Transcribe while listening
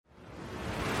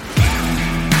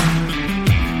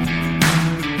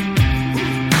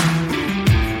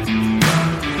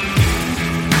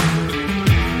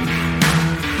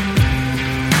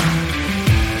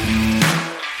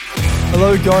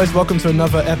guys, welcome to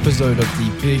another episode of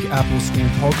the Big Apple School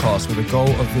podcast, where the goal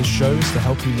of this show is to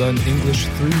help you learn English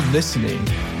through listening.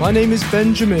 My name is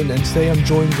Benjamin, and today I'm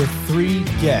joined with three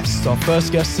guests. Our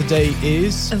first guest today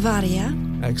is... Varia.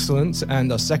 Excellent.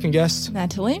 And our second guest?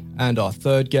 Natalie. And our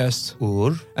third guest?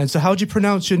 Ur. And so how do you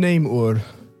pronounce your name, Ur?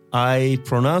 I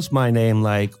pronounce my name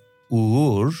like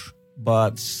Ur,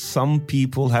 but some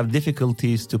people have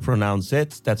difficulties to pronounce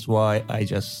it. That's why I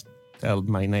just tell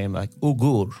my name like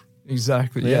Ugur.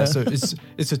 Exactly, yeah. So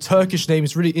it's a Turkish name.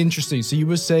 It's really interesting. So you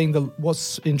were saying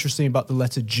what's interesting about the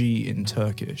letter G in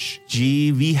Turkish?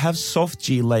 G, we have soft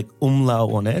G like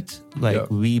umlaut on it. Like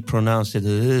we pronounce it.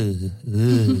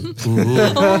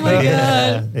 Oh my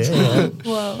God. Yeah.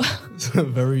 Wow.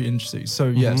 Very interesting. So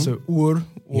yeah, so Ur.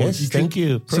 Yes, thank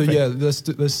you.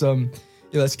 Perfect. So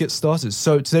yeah, let's get started.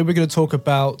 So today we're going to talk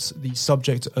about the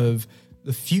subject of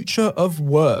the future of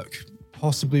work.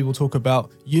 Possibly we'll talk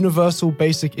about universal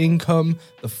basic income,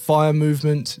 the FIRE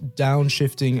movement,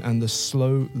 downshifting, and the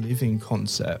slow living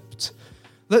concept.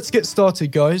 Let's get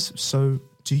started, guys. So,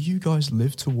 do you guys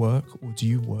live to work or do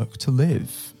you work to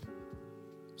live?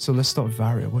 So let's start with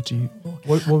Varia. What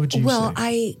would you say? Well,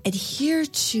 I adhere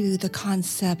to the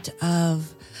concept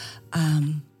of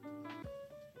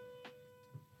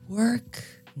live.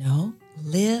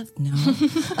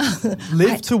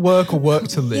 Live to work or work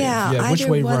to live? Yeah, which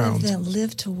either way one round? of them.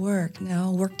 Live to work.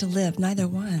 No, work to live. Neither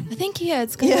one. I think,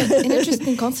 it's kind of an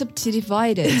interesting concept to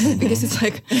divide it, because it's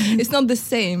like, it's not the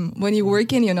same. When you're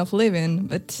working, you're not living,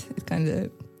 but it's kind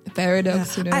of a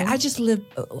paradox, you know? I just live.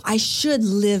 I should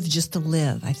live just to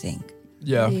live, I think.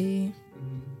 Yeah.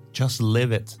 Just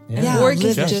live it. Yeah, work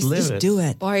live is just do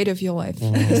it. part of your life,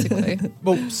 basically.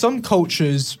 Well, some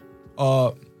cultures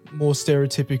are more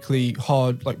stereotypically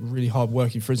hard, like really hard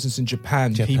working. For instance, in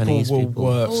Japan, Japanese people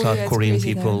will work South Korean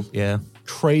crazy people,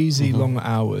 crazy long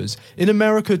hours. In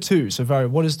America too. So Varia,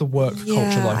 what is the work culture like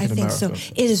in America? I think so.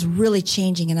 It is really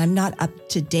changing, and I'm not up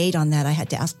to date on that. I had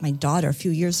to ask my daughter a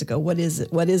few years ago, what is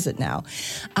it now?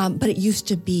 But it used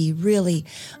to be really,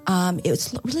 it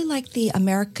was really like the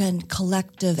American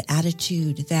collective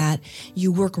attitude that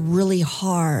you work really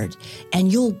hard and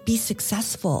you'll be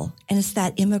successful. And it's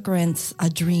that immigrant's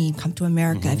dream, come to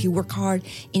America. If you work hard,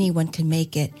 anyone can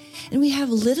make it. And we have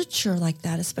literature like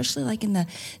that, especially like in the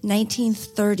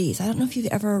 1930s. I don't know if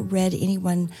you've ever read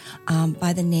anyone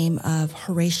by the name of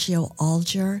Horatio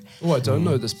Alger. Oh, I don't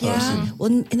know this person. Yeah. Well,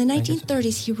 in the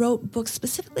 1930s, he wrote books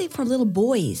specifically for little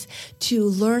boys to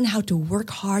learn how to work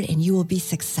hard and you will be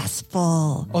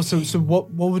successful. Oh, so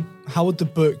how would the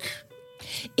book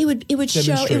It would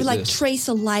like this? trace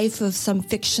a life of some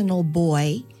fictional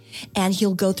boy. And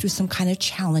he'll go through some kind of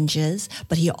challenges,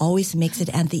 but he always makes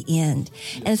it at the end.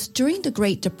 And it's during the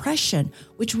Great Depression,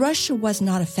 which Russia was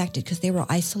not affected because they were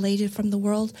isolated from the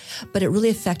world, but it really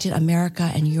affected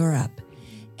America and Europe.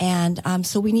 And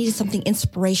so we needed something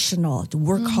inspirational to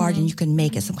work hard and you can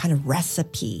make it, some kind of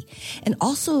recipe. And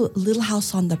also Little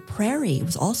House on the Prairie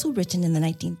was also written in the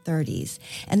 1930s.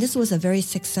 And this was a very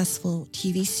successful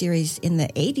TV series in the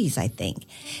 80s, I think.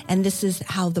 And this is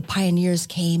how the pioneers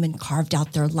came and carved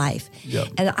out their life. Yep.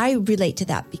 And I relate to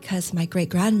that because my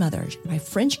great-grandmother, my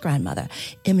French grandmother,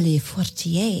 Emilie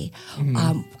Fortier,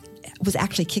 was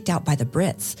actually kicked out by the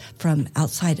Brits from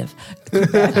outside of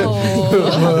Quebec.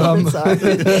 I'm sorry.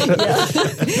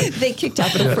 They kicked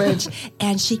out the French,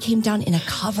 and she came down in a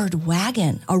covered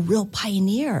wagon, a real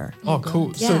pieneer. Oh,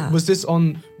 cool. Yeah. So was this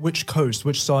on which coast,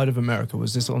 which side of America?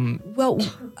 Was this on... Well,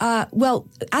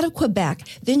 out of Quebec.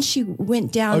 Then she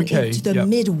went down into the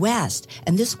Midwest,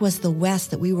 and this was the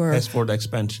West that we were... Westward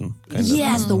expansion.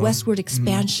 Yes, the westward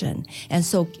expansion. And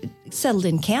so settled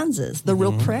in Kansas, the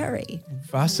real prairie.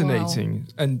 Fascinating. Wow.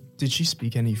 And did she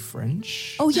speak any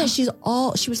French? Oh yeah, she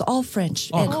was all French.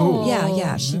 Oh, cool.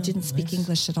 Yeah. She didn't speak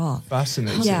English at all.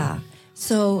 Fascinating. Yeah.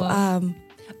 So,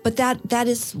 but that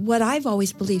is what I've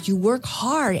always believed. You work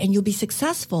hard and you'll be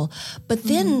successful. But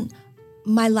then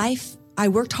my life, I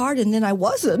worked hard and then I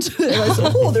wasn't. And I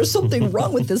said, there's something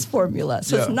wrong with this formula.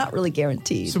 So it's not really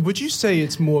guaranteed. So would you say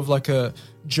it's more of like a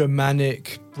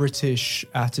Germanic British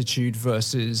attitude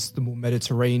versus the more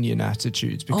Mediterranean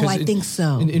attitudes? Because I think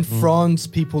so. In France,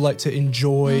 people like to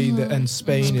enjoy and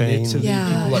Spain and Italy. Yeah,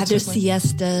 people like have their to,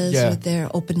 siestas with their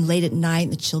open late at night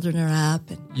and the children are up.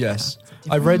 And, yes.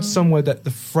 I read somewhere that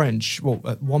the French, well,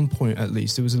 at one point at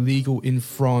least, it was illegal in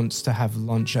France to have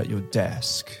lunch at your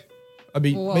desk. I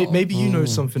mean, maybe you know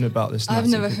something about this. I've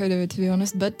Natalie. never heard of it, to be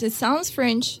honest, but it sounds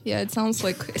French. Yeah, it sounds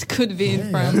like it could be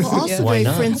in France. Well, also Why very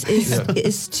not? French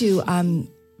is to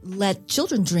let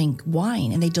children drink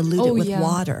wine and they dilute it with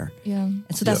water. Yeah.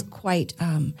 And so that's quite,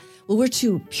 we're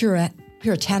too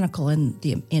puritanical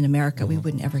in America. We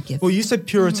wouldn't ever give. Well, you said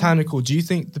puritanical. Do you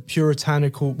think the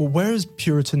puritanical? Well, where does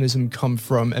Puritanism come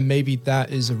from? And maybe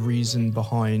that is a reason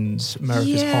behind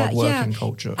America's hard-working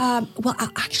culture. Well,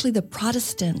 actually, the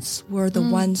Protestants were the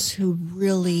ones who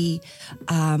really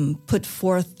put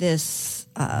forth this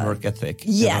work ethic.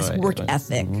 Yes, work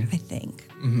ethic. I think.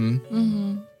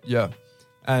 Yeah,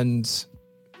 and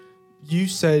you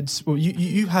said, well,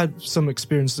 you had some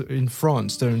experience in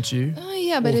France, don't you?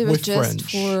 Yeah, but it was with just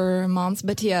French. 4 months.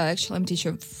 But yeah, actually, I'm a teacher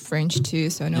of French too,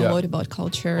 so I know a lot about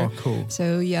culture. Oh, cool.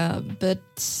 So yeah, but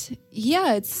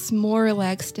yeah, it's more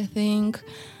relaxed, I think.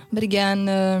 But again,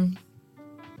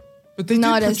 But they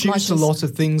not do as produce much a as- lot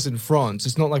of things in France.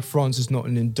 It's not like France is not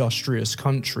an industrious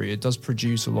country. It does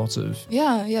produce a lot of...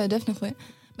 yeah, definitely.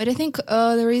 But I think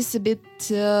there is a bit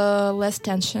less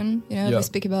tension. You know, Yeah. we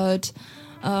speak about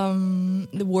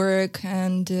the work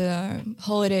and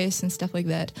holidays and stuff like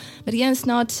that. But again, it's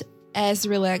not as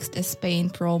relaxed as Spain,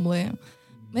 probably.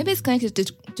 Maybe it's connected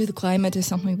to the climate or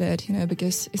something like that, you know,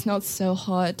 because it's not so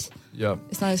hot. Yeah.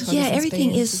 It's not as hot Yeah, as in everything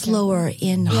Spain, is for example. slower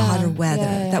in hotter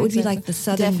weather. That would be exactly. like the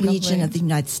southern region Definitely. of the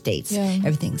United States. Yeah.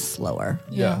 Everything's slower.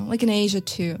 Yeah, like in Asia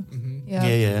too.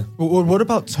 Yeah. Well, what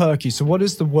about Turkey? So what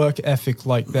is the work ethic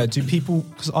like there? Do people...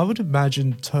 Because I would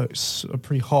imagine Turks are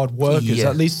pretty hard workers, Yeah.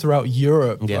 at least throughout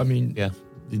Europe. Yeah. I mean... yeah.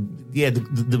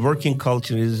 The working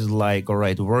culture is like, all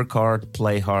right, work hard,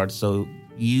 play hard. So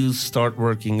you start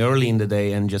working early in the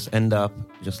day and just end up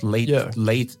just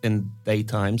late in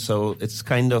daytime. So it's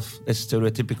kind of a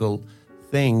stereotypical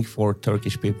thing for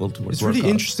Turkish people to work It's really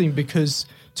hard. interesting because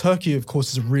Turkey, of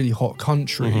course, is a really hot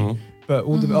country, but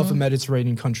all the other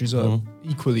Mediterranean countries are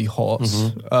equally hot,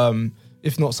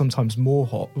 if not sometimes more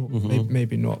hot.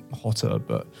 Maybe not hotter,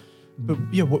 but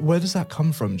yeah, where does that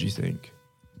come from, do you think?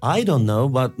 I don't know,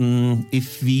 but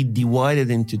if we divide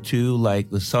it into two, like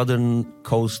the southern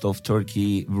coast of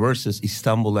Turkey versus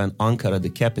Istanbul and Ankara, the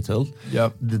capital,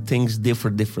 Yep. the things differ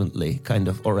differently. Kind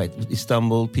of, all right,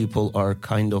 Istanbul people are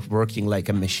kind of working like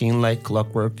a machine, like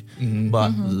clockwork, but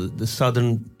the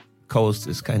southern coast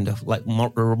is kind of like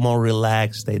more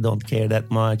relaxed. They don't care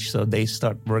that much, so they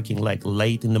start working like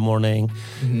late in the morning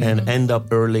and end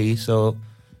up early. So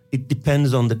it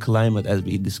depends on the climate, as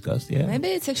we discussed. Yeah. Maybe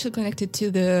it's actually connected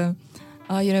to the,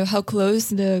 how close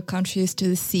the country is to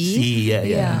the sea. Sea,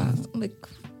 yeah. Like,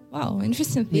 wow,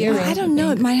 interesting theory. I don't know.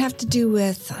 It think. might have to do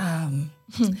with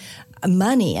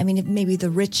money. I mean, if maybe the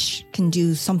rich can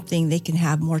do something, they can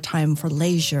have more time for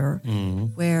leisure,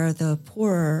 where the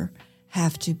poor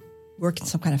have to work in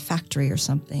some kind of factory or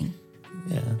something.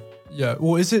 Yeah. Yeah,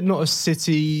 well, is it not a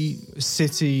city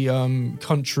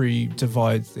country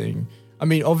divide thing? I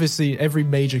mean, obviously, every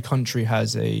major country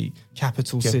has a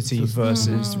capital city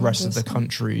versus the rest of the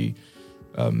country.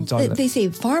 Dialect. They say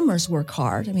farmers work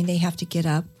hard. I mean, they have to get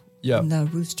up when the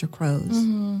rooster crows.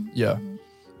 Yeah.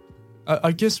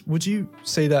 I guess, would you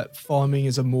say that farming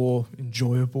is a more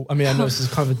enjoyable... I mean, I know this is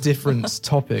kind of a different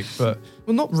topic, but...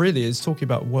 Well, not really. It's talking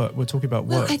about work. We're talking about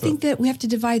Well, work. I think that we have to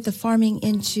divide the farming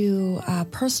into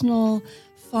personal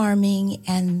farming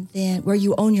and then where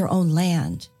you own your own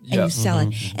land and Yeah. you sell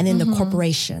it, and then the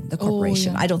corporation.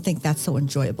 yeah. I don't think that's so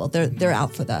enjoyable. They're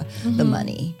out for the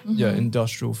money. Yeah,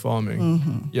 industrial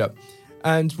farming. Yeah.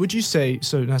 And would you say,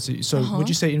 so Natalie, would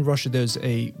you say in Russia there's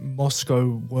a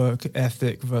Moscow work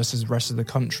ethic versus the rest of the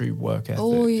country work ethic?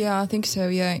 Oh yeah, I think so.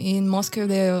 Yeah, in Moscow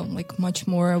they're like much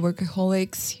more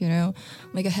workaholics. You know,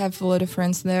 like I have a lot of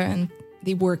friends there, and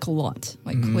they work a lot,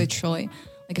 like literally.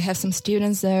 Like I have some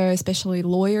students there, especially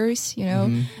lawyers. You know,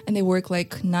 and they work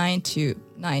like 9 to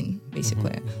 9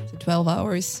 basically, so 12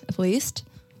 hours at least.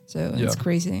 So it's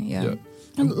crazy. Yeah.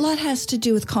 A lot has to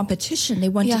do with competition. They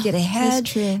want to get ahead.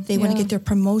 that's true. They want to get their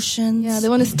promotions. Yeah, they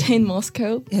want to stay in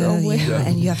Moscow, probably.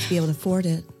 and you have to be able to afford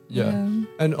it. Yeah.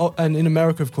 And in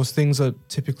America, of course, things are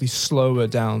typically slower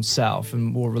down south and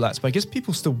more relaxed. But I guess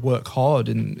people still work hard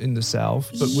in the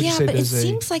south. But would you say but it there's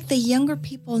seems like the younger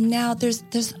people now, there's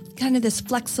kind of this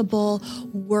flexible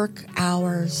work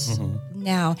hours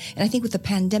now. And I think with the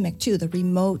pandemic too, the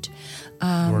remote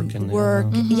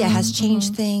work has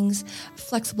changed things.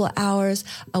 Flexible hours.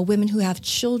 Women who have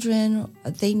children,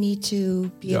 they need to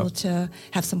be able to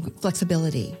have some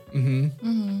flexibility.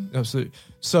 Absolutely.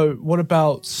 So what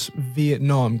about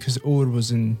Vietnam? Because Ur was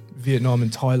in Vietnam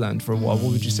and Thailand for a while.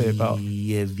 What would you say about...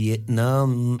 Yeah,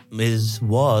 Vietnam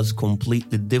was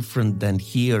completely different than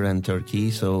here in Turkey.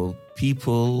 So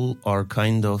people are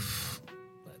kind of,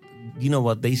 you know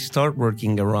what, they start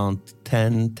working around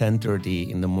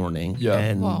 10:30 in the morning. Yeah.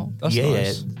 And Wow. That's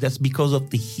nice. that's because of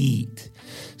the heat.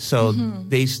 So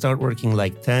they start working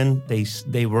like 10,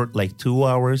 they work like 2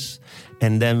 hours.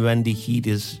 And then when the heat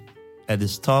is at the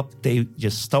stop, they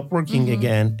just stop working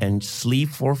again and sleep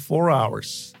for 4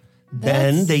 hours.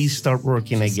 Then That's they start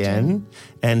working again,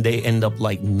 and they end up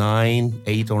like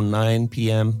 8 or 9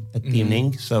 p.m. at the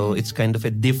evening. So it's kind of a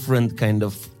different kind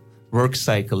of work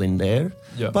cycle in there.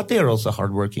 Yeah. But they are also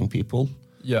hardworking people.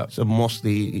 Yeah. So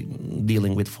mostly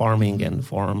dealing with farming and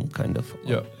farm kind of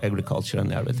Yeah. agriculture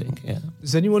and everything. Yeah.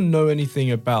 Does anyone know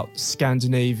anything about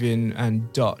Scandinavian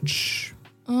and Dutch?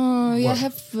 Yeah, I What-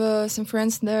 have some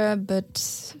friends there,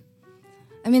 but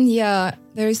I mean, yeah,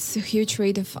 there's a huge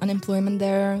rate of unemployment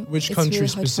there. Which It's country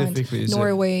really hard to find. specifically is it?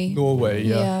 Norway. Norway,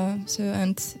 yeah. Yeah. So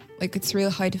and like it's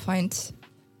really hard to find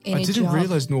any I didn't job.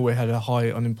 realize Norway had a high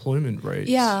unemployment rate.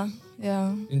 Yeah,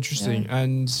 yeah. Interesting.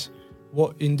 And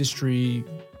what industry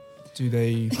do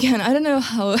they? Again, I don't know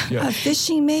how. Yeah.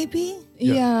 Fishing, maybe?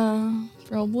 Yeah. Yeah,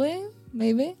 probably,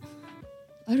 maybe.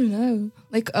 I don't know.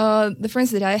 Like the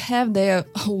friends that I have, they are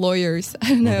lawyers. I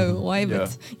don't know why,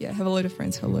 but yeah, I have a lot of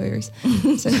friends who are lawyers.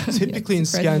 So, Typically in yeah,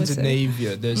 surprisingly so.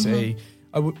 Scandinavia, there's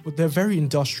they're very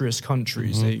industrious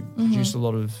countries. They produce a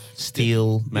lot of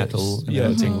Steel, metal, and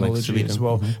everything like technology Sweden. as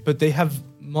well. But they have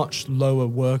much lower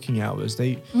working hours.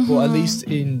 Well, at least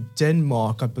in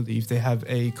Denmark, I believe they have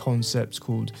a concept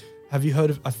called. Have you heard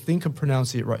of? I think I'm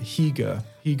pronouncing it right. Hygge.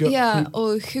 Yeah,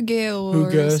 or Hygge or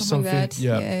Hygge, something something, like that.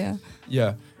 yeah. Yeah.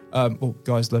 Yeah. Well,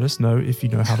 guys, let us know if you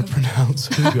know how to pronounce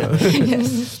Hygge.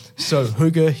 Yes. So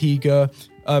Hygge.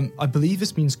 I believe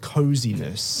this means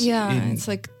coziness. Yeah, it's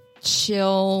like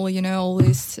chill, all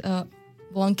these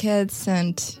blankets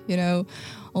and,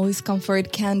 all these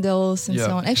comfort candles and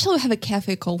so on. Actually, we have a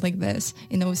cafe called like this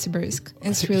in Novosibirsk.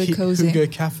 And it's really cozy.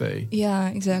 Hygge Cafe. Yeah,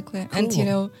 exactly. Cool.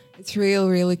 And, it's really,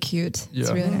 really cute. Yeah.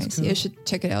 It's really That's nice. cool. You should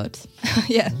check it out.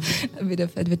 Yeah, a bit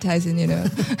of advertising, Yeah.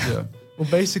 Well,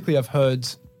 basically, I've heard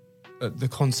the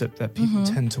concept that people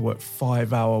tend to work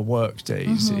 5-hour work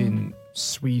days in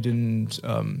Sweden,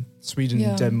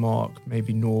 Yeah. Denmark,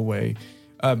 maybe Norway.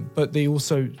 But they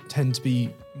also tend to be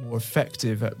more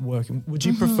effective at working. Would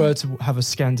you prefer to have a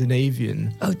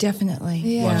Scandinavian? Oh, definitely.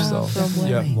 Yeah, Lifestyle. probably.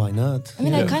 Yeah. Why not? I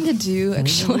mean, I kind of do,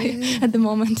 actually, at the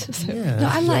moment. So. Yeah. No,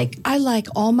 I like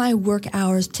all my work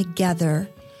hours together.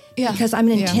 Yeah. Because I'm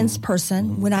an Yeah. intense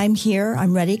person. When I'm here,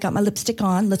 I'm ready, got my lipstick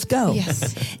on, let's go.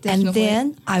 Yes, And definitely.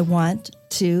 then I want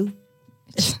to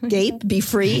escape, be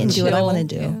free, and do what I Chill, want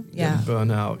to do. Yeah. Burn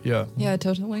out. Yeah. Yeah,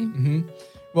 totally.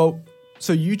 Well,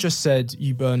 so you just said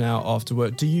you burn out after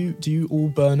work. Do you all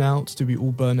burn out? Do we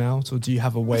all burn out, or do you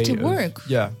have a way After of work?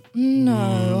 Yeah.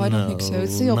 No, I don't think so.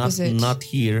 It's the opposite. Not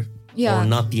here. Yeah. Or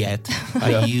not yet.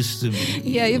 I used to be.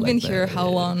 Yeah, you've been like here that, how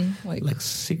yeah. long? Like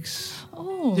 6.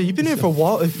 Oh. Yeah, you've been here for a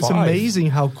while. It's 5. amazing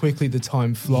how quickly the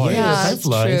time flies. Yeah, time it's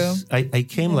flies. I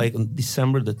came like on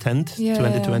December the 10th, Yeah.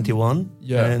 2021.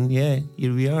 Yeah. And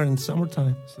here we are in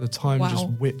summertime. So the time Wow. just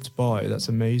whipped by. That's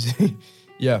amazing.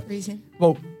 Yeah. Crazy.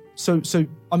 Well, so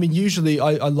I mean, usually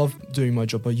I love doing my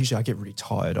job, but usually I get really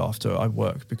tired after I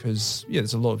work because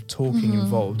there's a lot of talking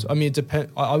involved. I mean, it depends.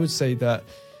 I would say that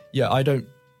I don't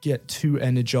get too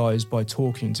energized by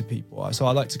talking to people. So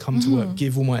I like to come to work,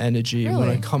 give all my energy, and when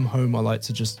I Really? come home, I like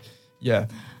to just I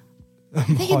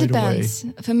think it hide away. depends.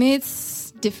 For me,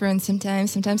 it's different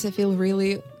sometimes. Sometimes I feel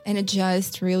really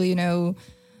energized, really, I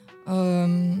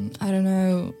don't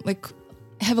know, like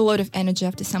I have a lot of energy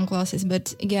after some classes.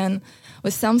 But again,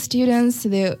 with some students,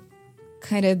 they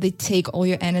take all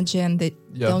your energy and they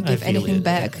don't I give feel anything it.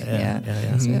 back.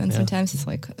 Yeah. So, and Yeah. sometimes it's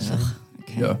like, ugh,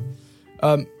 okay. Yeah.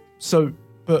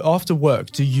 But after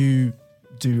work, do you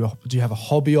have a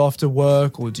hobby after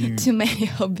work, or do you? Too many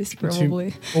hobbies,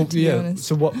 probably. Well, to be honest.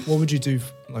 So what would you do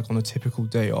like on a typical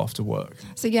day after work?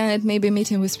 So again, it may be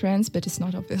meeting with friends, but it's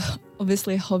not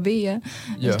obviously a hobby. Yeah,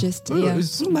 Yeah. It's just Well, yeah.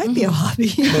 It might be a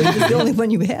hobby. It's the only one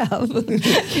you have.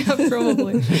 Yeah,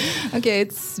 probably. Okay,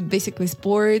 it's basically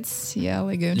sports. Yeah,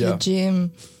 like going to the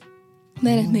gym.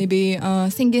 Then it may be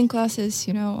singing classes.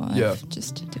 I've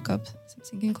just took up some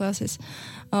singing classes.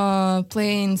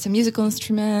 Playing some musical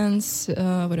instruments.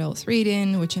 What else?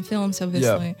 Reading, watching films,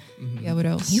 obviously. Yeah. What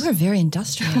else? You are very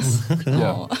industrious.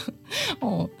 Yeah.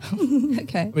 Oh.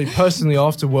 Okay. I mean, personally,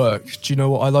 after work, do you know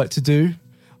what I like to do?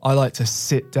 I like to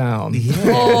sit down.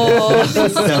 Oh,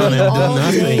 Sit down and do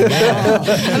nothing. Yeah.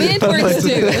 I mean, it works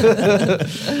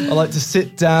too. I like to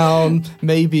sit down.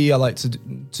 Maybe I like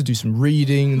to do some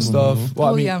reading and stuff. Well,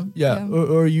 Oh, I mean, yeah. Yeah.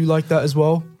 Or are you like that as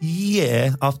well?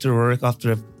 Yeah, after work,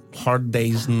 after a hard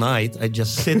day's night, I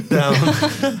just sit down,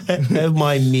 have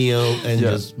my meal, and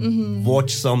just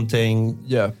watch something,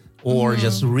 Yeah. or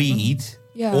just read,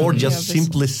 Yeah. or Yeah, just basically.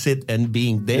 simply sit and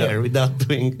being there Yeah. without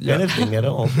doing anything at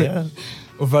all. Yeah.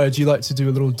 Or Vera, do you like to do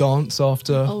a little dance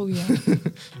after Oh yeah.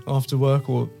 after work?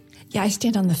 Or Yeah, I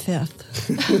stand on the fifth.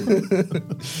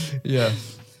 Yeah.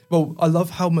 Well, I love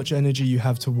how much energy you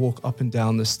have to walk up and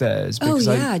down the stairs. Oh, because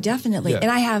yeah, definitely. Yeah.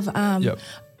 And I have, Yep.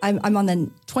 I'm on the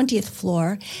 20th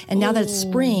floor, and now that it's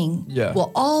spring, Yeah.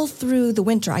 well, all through the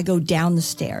winter, I go down the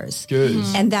stairs. Good.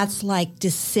 And that's like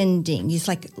descending. It's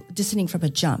like descending from a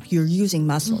jump. You're using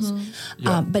muscles.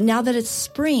 Yeah. But now that it's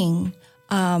spring,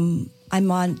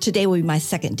 today will be my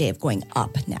second day of going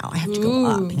up now. I have to go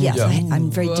up. Yes, Yeah.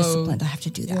 I'm very disciplined. I have to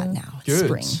do that now. Good.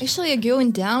 Spring. Actually,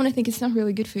 going down, I think it's not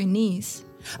really good for your knees.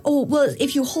 Oh, well,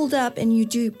 if you hold up and you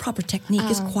do proper technique,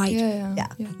 it's quite, Yeah.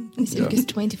 Because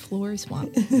 20 floors, wow.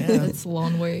 That's a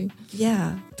long way.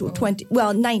 Yeah, 20.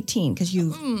 Well, 19 because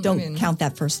you don't count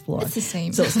that first floor. It's the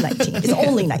same. So it's 19. It's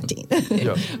only 19.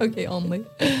 Yeah. Okay, only.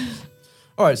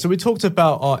 All right, so we talked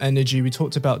about our energy, we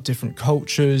talked about different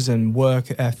cultures and work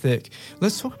ethic.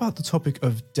 Let's talk about the topic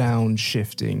of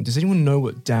downshifting. Does anyone know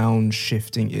what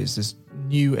downshifting is? This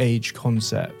new age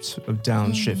concept of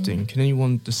downshifting. Can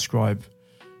anyone describe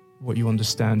what you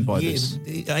understand by this?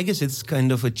 I guess it's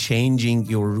kind of a changing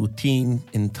your routine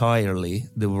entirely,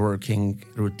 the working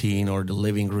routine or the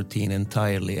living routine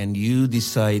entirely, and you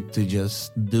decide to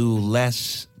just do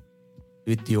less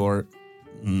with your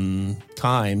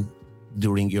time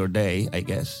during your day, I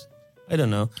guess. I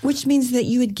don't know. Which means that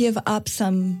you would give up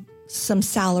some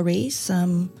salary,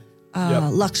 some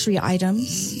luxury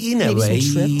items, In a maybe way,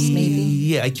 some trips, maybe.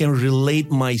 Yeah, I can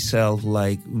relate myself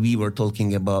like we were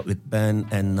talking about with Ben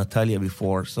and Natalia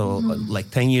before. So like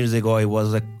 10 years ago, I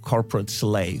was a corporate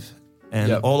slave. And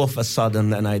Yep. all of a sudden,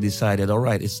 then I decided, all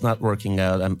right, it's not working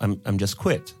out. I'm just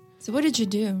quit. So what did you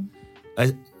do?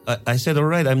 I said, all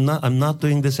right, I'm not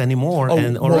doing this anymore. Oh,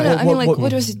 And all well, right, No, I mean, like, what-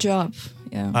 what was your job?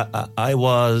 Yeah. I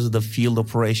was the field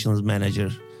operations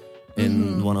manager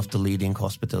in one of the leading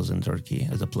hospitals in Turkey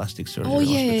as a plastic surgery. Oh,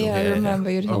 yeah, hospital. I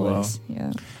remember you told wow. us. Yeah.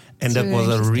 And It's that really was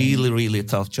a interesting. really, really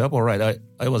tough job. All right,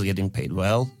 I was getting paid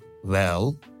well,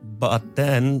 but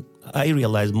then I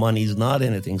realized money is not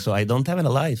anything, so I don't have a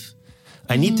life.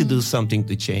 I need to do something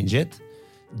to change it.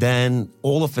 Then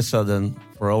all of a sudden,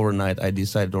 for overnight, I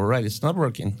decided, all right, it's not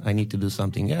working. I need to do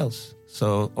something else.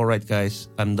 So, all right, guys,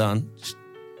 I'm done.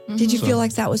 Did you feel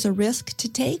like that was a risk to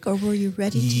take, or were you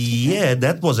ready to take it? Yeah,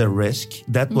 that was a risk.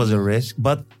 That was a risk.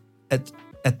 But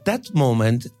at that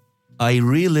moment, I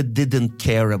really didn't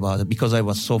care about it because I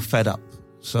was so fed up.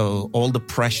 So all the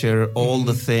pressure, all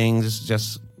the things,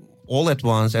 just all at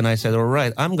once. And I said, all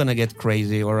right, I'm going to get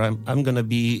crazy, or I'm going to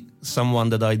be someone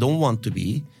that I don't want to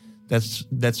be.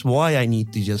 That's why I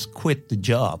need to just quit the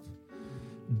job.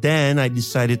 Then I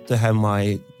decided to have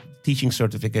my teaching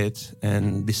certificate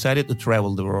and decided to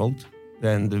travel the world.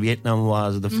 And Vietnam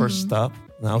was the first stop.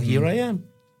 Now here I am.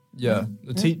 Yeah,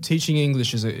 teaching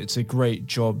English it's a great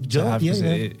job to have because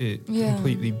it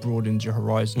completely broadens your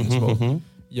horizon as well.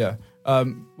 Yeah.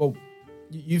 Well,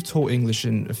 you've taught English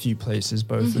in a few places,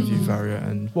 both of you, Varia,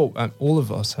 and all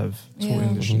of us have taught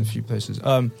English in a few places.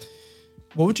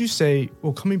 What would you say?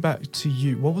 Well, coming back to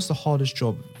you, what was the hardest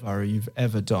job, Varia, you've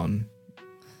ever done?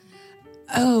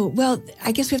 Oh, well,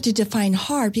 I guess we have to define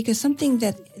hard, because something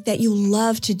that you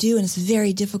love to do and it's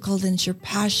very difficult and it's your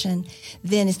passion,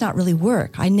 then it's not really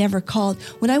work. I never called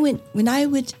when I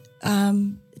would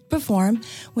perform,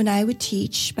 when I would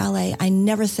teach ballet, I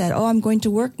never said, "Oh, I'm going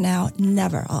to work now."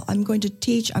 Never. I'm going to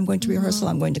teach, I'm going to rehearsal,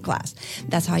 I'm going to class.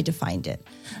 That's how I defined it.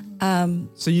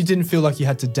 So you didn't feel like you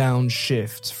had to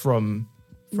downshift from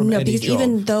No, any because job?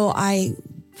 even though I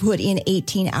put in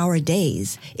 18-hour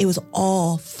days, it was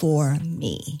all for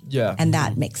me. Yeah. And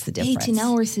that makes the difference. 18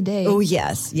 hours a day. Oh,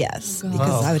 yes.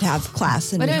 Because I would have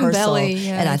class and But in rehearsal, ballet,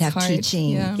 and I'd it's have hard. teaching.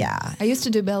 Yeah. I used to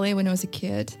do ballet when I was a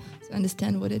kid, so I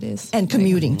understand what it is. And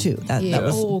commuting, too. That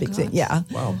was Oh, a big thing. God. Yeah.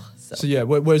 Wow. So yeah,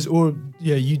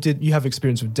 you have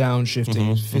experience with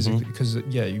downshifting physically because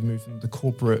you moved from the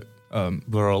corporate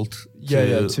World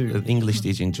to an English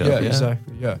teaching job. yeah,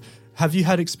 exactly. Yeah. Have you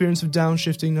had experience of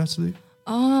downshifting, Natalie?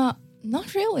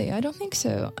 Not really. I don't think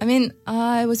so. I mean,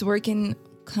 I was working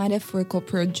kind of for a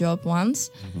corporate job once.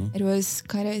 It was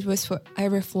for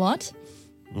Aeroflot.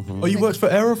 Oh, you worked for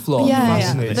Aeroflot.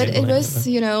 Fascinating. But it was,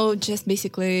 just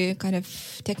basically kind of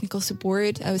technical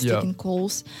support. I was taking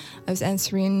calls. I was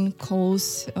answering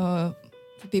calls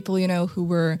for people, who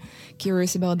were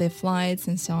curious about their flights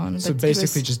and so on. So But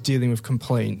basically just dealing with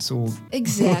complaints or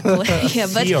exactly. Yeah,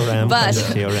 but CRM, but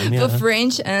CRM, for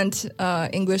French and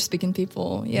English speaking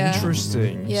people. Yeah.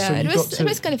 interesting. Yeah, So it you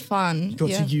was kind of fun.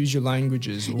 got to use your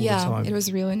languages all the time. It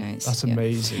was really nice. That's yeah.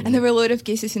 amazing. And there were a lot of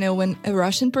cases, when a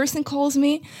Russian person calls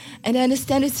me, and I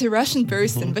understand it's a Russian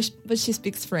person, but she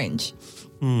speaks French.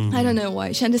 I don't know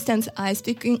why. She understands I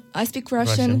speak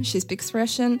Russian. She speaks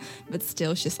Russian, but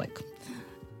still she's like,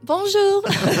 bonjour.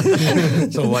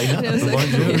 So why not? And I was like,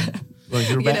 Bonjour. yeah.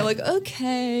 Bonjour You know, back. like,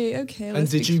 okay, And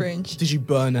let's did speak you French. did you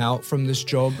burn out from this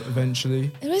job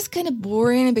eventually? It was kind of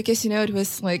boring because, you know, it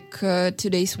was like 2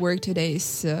 days work, 2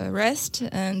 days rest,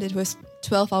 and it was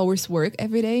 12 hours work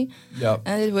every day. Yeah.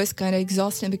 And it was kind of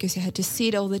exhausting because you had to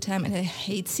sit all the time, and I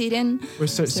hate sitting. Well,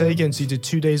 so say again. So you did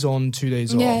 2 days on, 2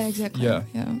 days off. Yeah, exactly. Yeah.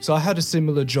 Yeah. So I had a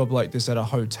similar job like this at a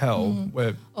hotel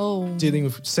where Oh, dealing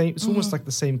with same. It's almost like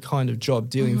the same kind of job,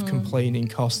 dealing with complaining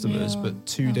customers, Yeah. but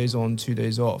 2 days on, 2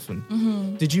 days off. And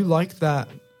did you like that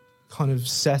kind of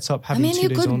setup? I Having mean, 2 you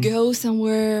days could on. go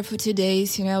somewhere for 2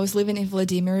 days. You know, I was living in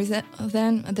Vladimir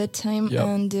then at that time, Yep.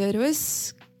 and it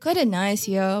was kind of nice.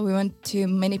 Yeah, we went to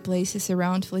many places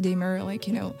around Vladimir, like,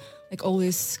 you know, like all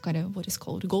this kind of what is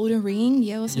called Golden Ring,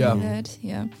 yeah, or something like that.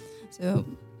 Yeah, so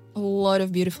a lot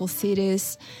of beautiful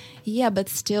cities. Yeah, but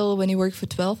still, when you work for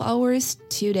 12 hours,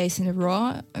 2 days in a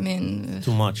row, I mean,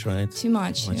 Too much, right? too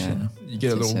much. Much, Yeah. yeah. You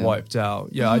get a little So- wiped out.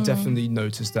 Yeah, I definitely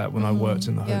noticed that when I worked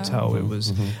in the Yeah. hotel. It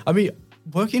was. I mean,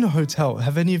 working in a hotel.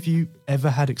 Have any of you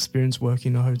ever had experience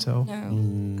working in a hotel?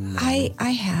 No. I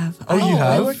have. Oh, you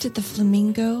I have? worked at the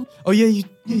Flamingo, Oh yeah,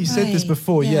 you said this Right,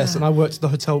 before. Yes, yeah. and I worked at the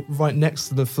hotel right next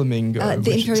to the Flamingo. the which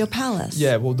is- Imperial Palace.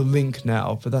 Yeah, well, the Link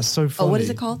now, but that's so funny. Oh, what is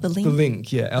it called? The Link? The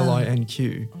Link, yeah,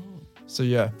 LINQ. So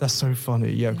yeah, that's so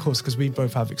funny. Yeah, of course, because we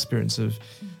both have experience of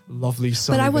lovely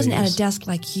sunny But I wasn't at Vegas. a desk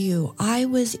like you. I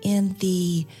was in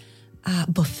the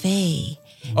buffet.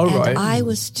 Oh, and right. I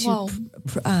was to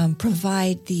Wow.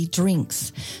 provide the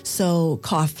drinks. So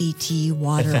coffee, tea,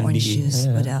 water, F&B, orange juice,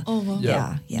 yeah. whatever. Oh,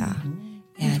 wow. Yeah.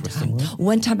 And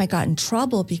one time I got in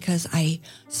trouble because I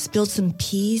spilled some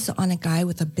peas on a guy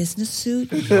with a business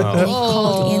suit. And he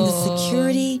called in the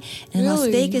security. And in Las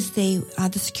Really? Vegas, the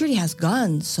security has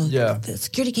guns. So Yeah. the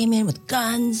security came in with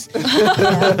guns.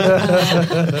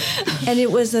 And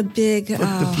it was a big peas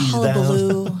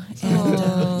hullabaloo.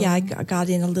 And I got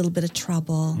in a little bit of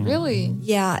trouble. Really?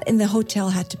 Yeah, and the hotel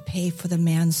had to pay for the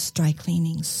man's dry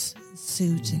cleaning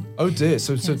suit. And, Oh dear.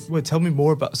 So wait, tell me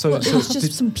more about. So, well, so it was just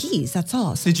did, some peas. That's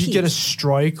all. some did you get a peas.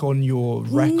 strike on your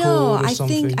record No, or I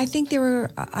something? think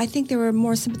they were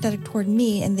more sympathetic toward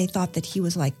me, and they thought that he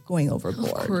was like going overboard.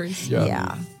 Of course. Yeah.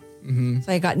 Yeah.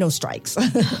 So I got no strikes.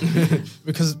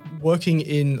 Because working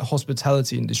in the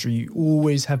hospitality industry, you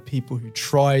always have people who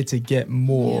try to get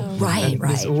more. Yeah. Right, And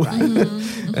it's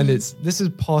right. and this is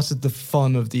part of the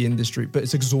fun of the industry, but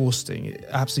it's exhausting. It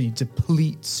absolutely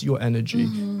depletes your energy.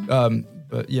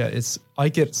 But yeah, I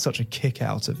get such a kick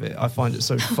out of it. I find it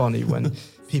so funny when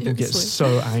people get Seriously.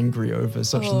 so angry over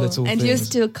such little and things. you're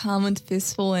still calm and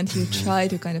peaceful, and you try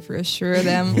to kind of reassure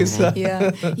them. Exactly.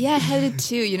 Yeah, I had it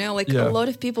too. You know, like Yeah. a lot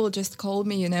of people just called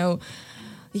me, you know,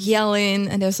 yelling,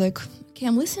 and I was like, "Okay,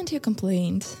 I'm listening to your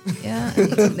complaint." Yeah,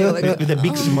 and they were like, With a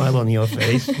big smile on your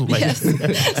face. Like, "Yes,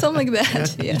 something like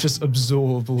that." Yeah, You just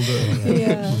absorb all the.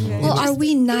 yeah. Well, are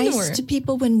we nice ignore. to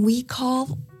people when we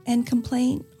call and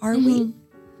complain? Are we?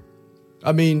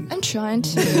 I mean, I'm trying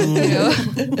to. You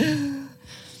know.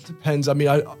 depends. I mean,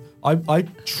 I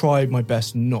try my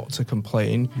best not to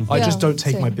complain. I Yeah, just don't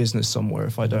take my same. business somewhere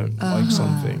if I don't like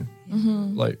something.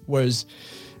 Like, whereas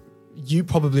you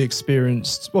probably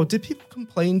experienced. Well, did people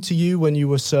complain to you when you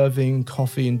were serving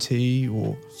coffee and tea,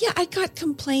 or? Yeah, I got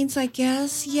complaints, I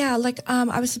guess. Yeah, like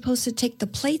I was supposed to take the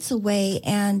plates away,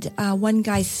 and one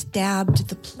guy stabbed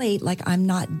the plate like I'm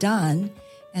not done.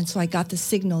 And so I got the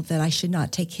signal that I should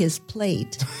not take his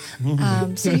plate.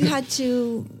 So you had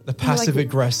to... The passive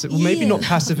aggressive. Well, maybe not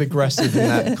passive aggressive in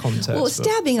that context. Well, but-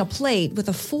 stabbing a plate with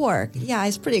a fork, yeah,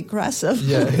 it's pretty aggressive.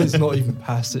 Yeah, it's not even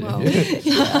passive. Wow.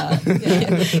 Yeah.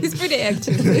 He's pretty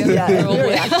active. Yeah,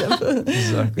 Very active.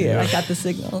 Exactly. Yeah, Yeah. I got the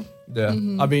signal. Yeah.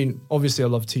 I mean, obviously, I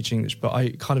love teaching English, but I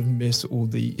kind of miss all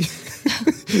the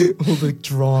all the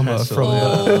drama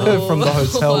Hassle. from the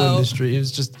hotel Wow. industry. It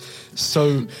was just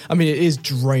so. I mean, it is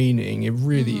draining. It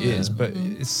really is, but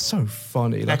it's so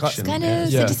funny. Like, Action. Kind Yeah. of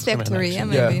Yeah. satisfactory, yeah,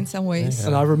 maybe Yeah. in some ways.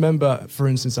 and I remember, for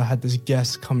instance, I had this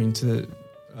guest coming to.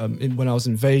 When I was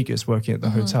in Vegas working at the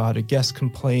hotel, I had a guest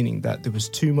complaining that there was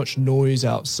too much noise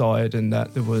outside and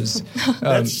that there was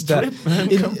Strip, man.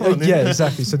 Come on, yeah,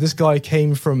 exactly. So this guy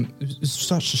came from it was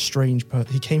such a strange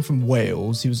person. He came from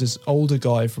Wales. He was this older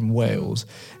guy from Wales,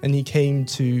 and he came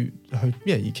to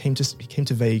he came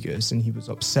to Vegas, and he was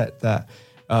upset that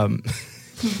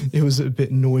it was a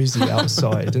bit noisy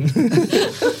outside, and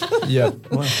yeah.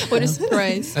 What a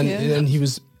surprise. And yeah. then he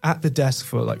was at the desk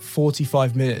for like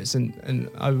 45 minutes, and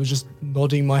I was just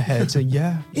nodding my head saying,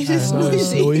 "Yeah, It is no,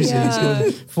 it's noisy." noisy. Yeah.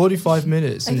 It's noisy." 45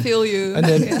 minutes, I and, feel you. and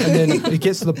then it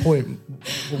gets to the point.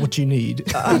 What do you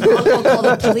need? I'll call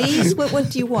the police. What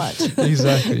do you want?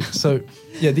 Exactly. So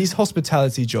yeah, these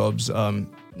hospitality jobs,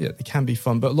 they can be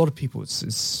fun, but a lot of people,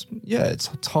 it's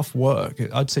tough work.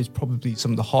 I'd say it's probably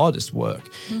some of the hardest work.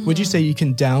 Would you say you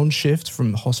can downshift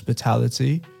from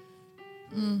hospitality?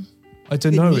 I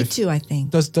don't know. Me too, I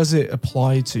think. Does it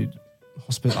apply to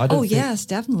hospitality? I don't think. Yes,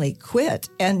 definitely. Quit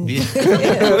and Yeah.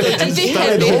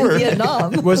 start in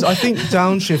Vietnam. Whereas I think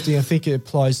downshifting, I think it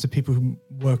applies to people who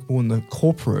work more in the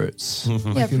corporates.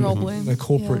 Yeah, probably. The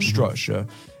corporate structure.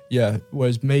 Yeah.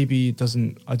 Whereas maybe it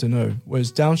doesn't, I don't know.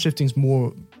 Whereas downshifting is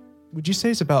more, would you say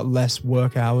it's about less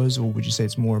work hours, or would you say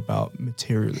it's more about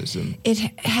materialism? It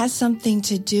has something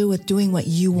to do with doing what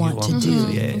you want to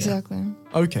do. Yeah. Exactly.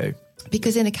 Okay.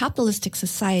 Because in a capitalistic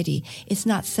society, it's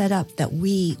not set up that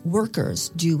we workers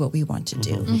do what we want to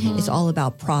do. It's all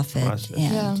about profit. Process.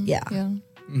 And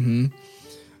Yeah.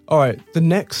 All right. The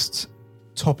next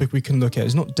topic we can look at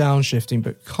is not downshifting,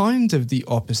 but kind of the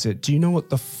opposite. Do you know what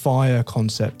the FIRE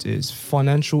concept is?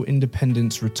 Financial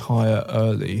independence, retire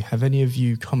early. Have any of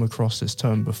you come across this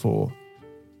term before?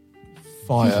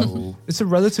 FIRE. It's a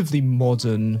relatively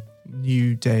modern,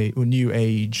 new day or new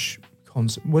age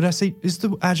concept. Would I say, is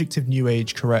the adjective new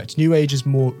age correct? New age is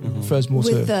more refers more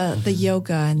with to the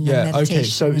yoga and the yeah. meditation. Okay,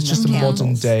 so it's and just the a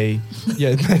modern candles. day.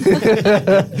 Yeah.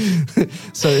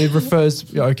 So it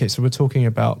refers. Yeah, okay, so we're talking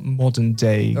about modern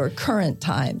day Or current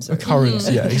times. Or, occurrence.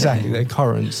 Yeah, exactly. The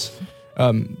occurrence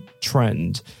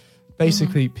trend.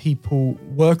 Basically, people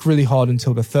work really hard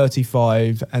until they're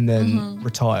 35 and then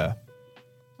retire.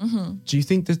 Do you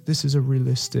think that this is a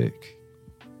realistic?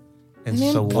 And I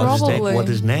mean, so what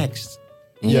probably. is next?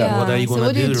 Yeah. What are you So going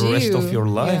what to do do you the rest of do? your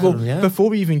life? Well, Yeah. before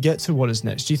we even get to what is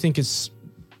next, do you think it's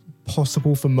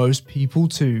possible for most people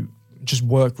to just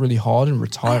work really hard and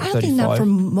retire I at don't think not 35? for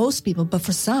most people, but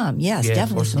for some, yes, Yeah,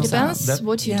 definitely for for some. Depends some.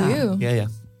 what you Yeah. do. Yeah.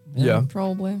 Yeah.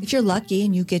 Probably. If you're lucky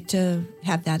and you get to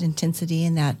have that intensity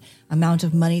and that amount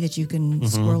of money that you can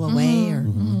squirrel away, or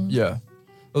Yeah.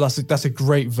 Well, that's a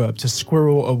great verb, to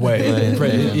squirrel away.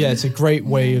 Yeah, it's a great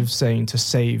way of saying to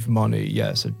save money.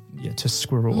 Yeah, so to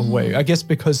squirrel away. I guess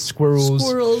because squirrels,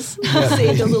 squirrels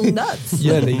save their little nuts.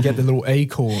 yeah, they get the little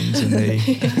acorns and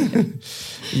they,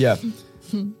 yeah.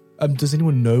 Does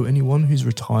anyone know anyone who's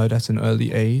retired at an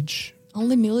early age?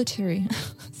 Only military.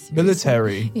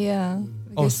 Military. Yeah.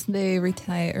 I Oh. guess they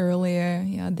retire earlier.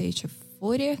 Yeah, at the age of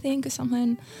 40, I think, or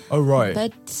something. Oh, right.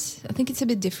 But I think it's a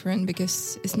bit different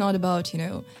because it's not about,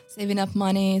 saving up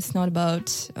money. It's not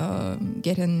about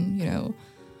getting,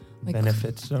 like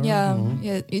Benefits. Or, Yeah,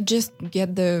 yeah. You just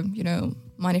get the,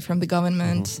 money from the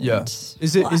government. Yeah. and-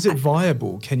 Is it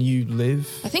viable? Can you live?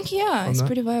 I think, yeah, it's that?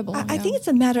 pretty viable. I yeah. think it's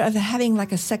a matter of having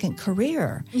like a second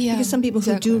career. Yeah, Because some people who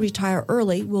exactly. do retire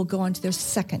early will go on to their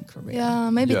second career.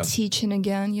 Yeah, maybe Yeah. teaching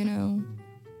again,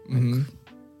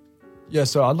 Yeah,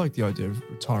 so I like the idea of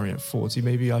retiring at 40.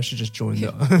 Maybe I should just join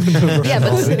the Yeah,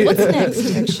 but what's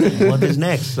next, actually? What is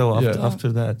next? So after, Yeah.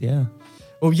 after that, yeah.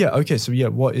 Oh, yeah. Okay, so yeah,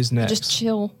 what is next? Just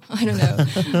chill. I don't know.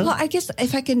 Well, I guess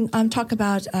if I can talk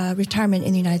about retirement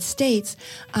in the United States,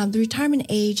 the retirement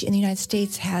age in the United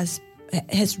States has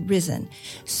risen.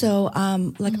 So,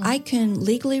 I can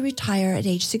legally retire at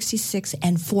age 66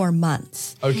 and 4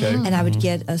 months. Okay. And I would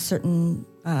get a certain,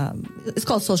 it's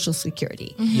called Social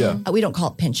Security. Yeah. We don't call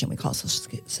it pension, we call it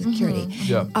Social Security.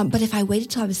 Yeah. But if I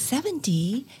waited till I was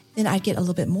 70, then I'd get a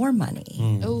little bit more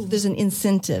money. Oh. There's an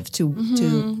incentive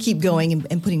to keep going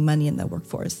and putting money in the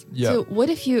workforce. Yeah. So what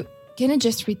if you can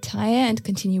just retire and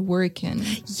continue working?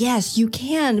 Yes, you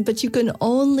can, but you can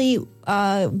only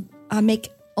make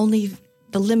only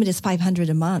the limit is $500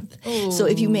 a month. So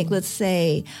if you make, let's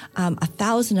say,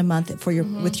 $1,000 a month for your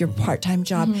with your part-time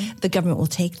job, the government will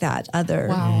take that other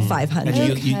 $500.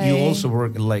 And you Okay. also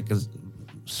work in like a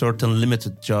certain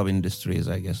limited job industries,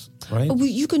 I guess, right? Well,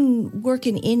 you can work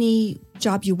in any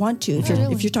job you want to.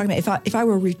 If you're talking about if I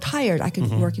were retired, I could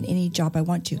work in any job I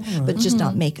want to, but just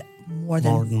not make more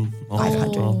than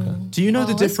 500. Okay. Do you know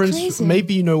the Oh, that's difference? crazy.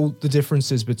 Maybe you know the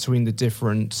differences between the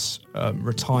different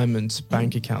retirement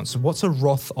bank accounts. So what's a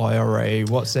Roth IRA?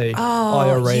 What's a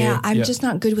IRA? Yeah, I'm just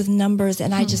not good with numbers,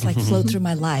 and I just like flow through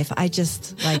my life. I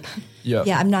just like,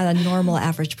 Yeah. I'm not a normal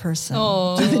average person.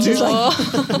 Oh. Just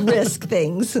like risk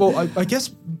things. Well, I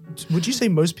guess, would you say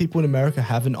most people in America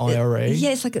have an IRA?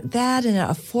 Yeah, it's like that and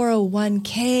a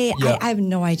 401k. Yeah. I have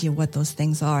no idea what those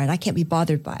things are, and I can't be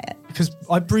bothered by it. Because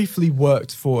I briefly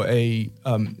worked for a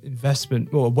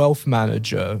investment or a wealth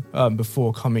manager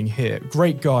before coming here.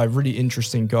 Great guy, really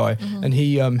interesting guy, and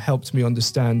he helped me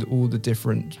understand all the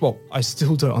different. Well, I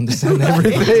still don't understand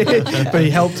everything, but he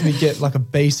helped me get like a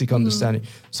basic understanding.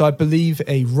 So I believe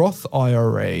a Roth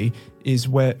IRA is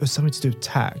where it's something to do with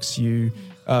tax. You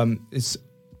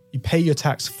pay your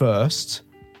tax first.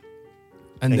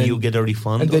 And then you get a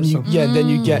refund. and then or you something? then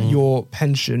you get your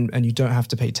pension, and you don't have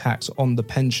to pay tax on the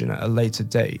pension at a later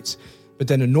date. But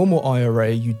then a normal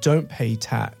IRA, you don't pay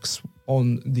tax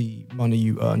on the money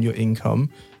you earn, your income,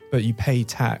 but you pay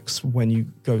tax when you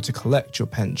go to collect your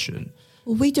pension.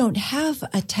 Well, we don't have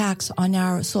a tax on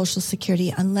our Social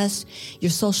Security unless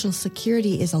your Social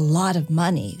Security is a lot of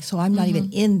money. So I'm not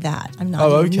even in that. I'm not.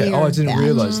 Oh, even okay. near Oh, I didn't that.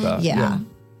 realize that. Yeah.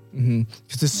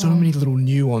 Because there's so many little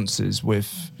nuances with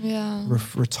Yeah.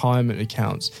 retirement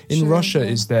accounts. In Sure, Russia,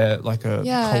 yeah. is there like a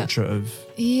Yeah. culture of...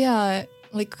 Yeah,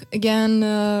 like again,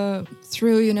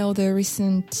 through the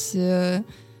recent,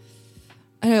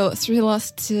 I don't know, through the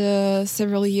last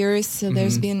several years,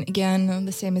 there's been again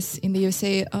the same as in the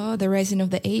USA, the rising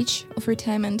of the age of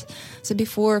retirement. So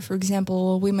before, for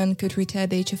example, women could retire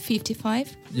at the age of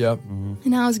 55, Yeah. and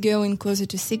now it's going closer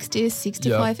to 60,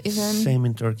 65 even. Same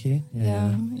in Turkey.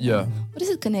 Yeah. Yeah. What is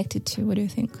it connected to? What do you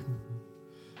think?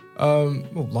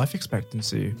 Well, life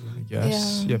expectancy, I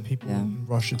guess. Yeah. Yeah, people Yeah. in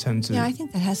Russia tend to... Yeah, I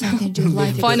think that has something to do with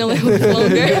life. Finally, live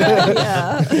longer.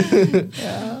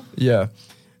 Yeah.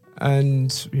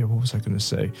 And yeah, what was I going to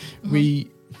say?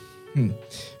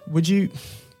 Would you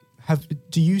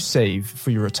do you save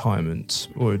for your retirement,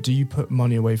 or do you put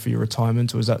money away for your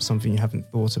retirement, or is that something you haven't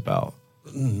thought about?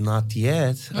 Not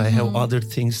yet. I have other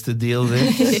things to deal with.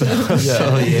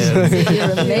 Yeah.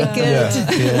 Make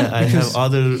it. I have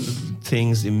other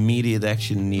things, immediate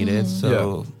action needed.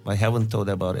 So I haven't thought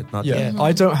about it. Not Yeah, yet.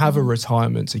 I don't have a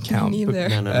retirement account. Me but-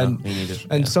 neither. No, And- me neither.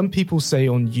 And Yeah. some people say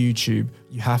on YouTube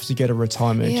you have to get a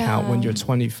retirement account when you're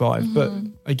 25, but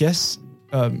I guess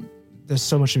there's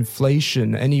so much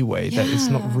inflation anyway that it's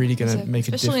not really going to Exactly. make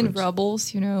a Especially difference. in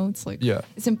rubles, it's like Yeah.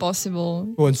 it's impossible.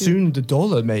 Well, and to- soon the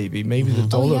dollar maybe the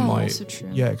dollar yeah, might. also true.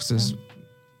 Yeah, because there's.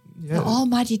 The Yeah.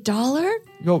 almighty dollar?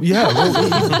 Well, yeah.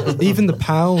 Well, even the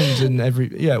pound and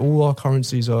all our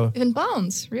currencies are. Even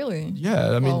pounds, really.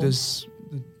 Yeah, I mean, Wow. there's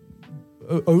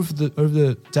over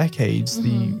the decades,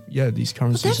 these Well,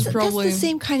 currencies. that's have- Probably. the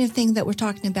same kind of thing that we're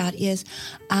talking about is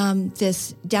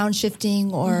this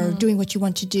downshifting or doing what you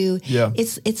want to do. Yeah.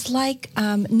 It's like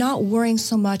not worrying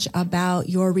so much about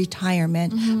your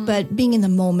retirement, but being in the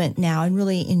moment now and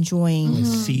really enjoying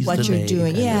Seize what the you're day,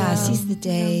 doing. kind of. Yeah, seize the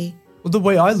day. Well, the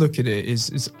way I look at it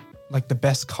is like the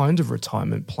best kind of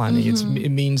retirement planning. It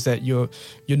means that you're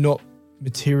not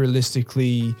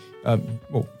materialistically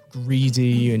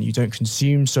greedy, and you don't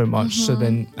consume so much. So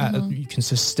then you can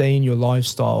sustain your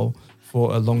lifestyle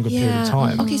for a longer period of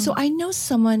time. Okay, so I know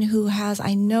someone who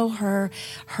I know her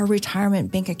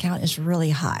retirement bank account is really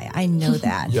high. I know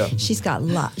that. Yeah. She's got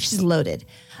she's loaded.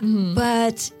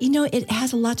 But, it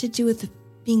has a lot to do with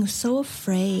being so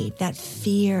afraid, that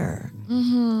fear.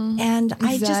 And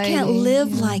I just can't Anxiety,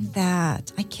 live like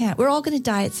that. I can't. We're all going to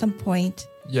die at some point.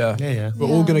 Yeah, Yeah. We're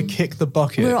all gonna kick the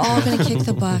bucket. We're all going to kick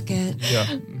the bucket.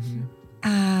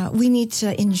 Yeah, We need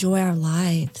to enjoy our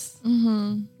lives.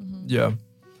 yeah.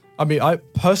 I mean, I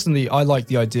personally like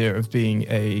the idea of being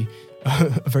a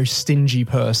very stingy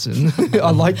person.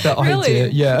 I like that idea. Really?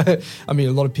 Yeah. I mean,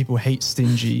 a lot of people hate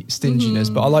stinginess,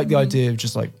 but I like the idea of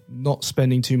just like not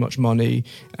spending too much money.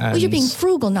 And Well, you're being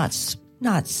frugal, not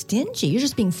stingy. You're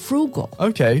just being frugal.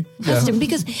 okay. That's Yeah. different,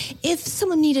 because if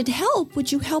someone needed help,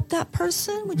 would you help that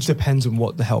person? Would It you? depends on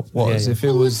what the help was. Yeah. If it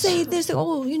Well, was, let's say they say,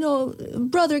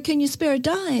 brother, can you spare a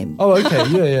dime? oh, okay,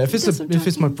 yeah. If it's That's what I'm if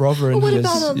it's my talking brother and Well, what he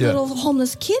about has, a little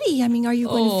homeless kitty? I mean, are you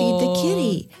going to feed the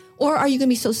kitty? Or are you going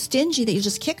to be so stingy that you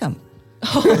just kick him?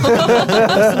 Sorry,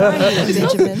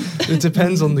 Benjamin. it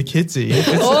depends on the kitty. If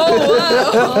it's,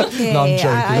 Okay, No, I'm joking.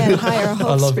 I had higher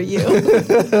hopes love- for you.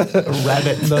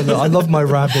 rabbit. No, I love my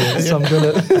rabbit. So I'm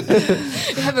gonna.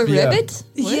 You have a Yeah. rabbit?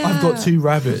 What? Yeah. I've got 2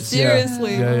 rabbits.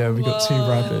 Seriously? Yeah, we got 2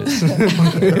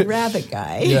 rabbits. Rabbit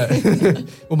guy. Yeah.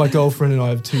 Well, my girlfriend and I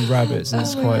have 2 rabbits, and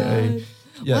it's Oh my quite God. a.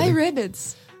 Yeah. Why they-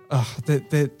 rabbits?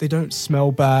 they don't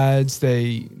smell bad.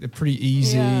 They're pretty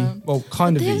easy. Yeah. Well,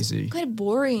 kind of They're easy. kind of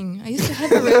boring. I used to have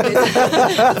a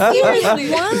rabbit.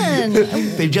 Seriously.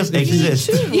 One. They just exist.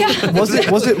 Yeah.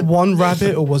 Was it 1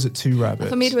 rabbit or was it 2 rabbits?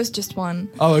 For me, it was just one.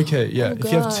 Oh, okay. Yeah. Oh,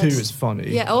 if you have 2, God. it's funny.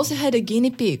 Yeah, I also had a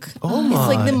guinea pig. Oh It's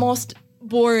like the my. most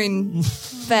boring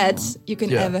pet you can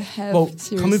Yeah. ever have. Well,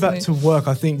 seriously. coming back to work,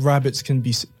 I think rabbits can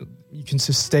be. You can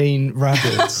sustain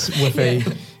rabbits with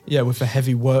with a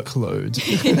heavy workload.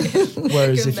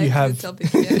 Whereas Going if you back have to the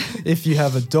topic, yeah. if you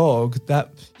have a dog,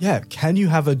 can you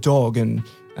have a dog and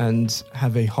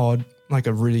have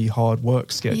a really hard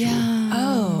work schedule? Yeah.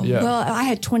 Oh. Yeah. Well, I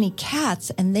had 20 cats,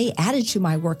 and they added to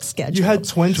my work schedule. You had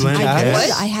 20 20 cats?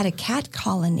 cats? I had a cat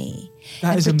colony. That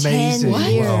And is for amazing.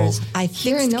 10 years, Wow. I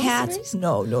Here in fixed cats. Ellsbury?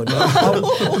 No, no. No,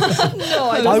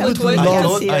 I I don't would have 20 love-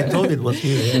 cats I here. thought it was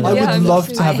here. I Yeah, would me love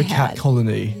too. to have a I cat had.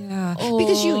 colony. Yeah.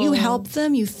 Because you help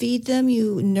them, you feed them,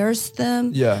 you nurse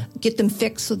them, Yeah. get them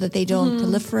fixed so that they don't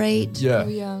proliferate. Yeah. Oh,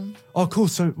 yeah. Oh, cool.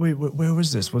 So, wait, where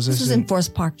was this? Was This this was in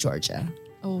Forest Park, Georgia.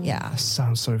 Oh, Yeah. That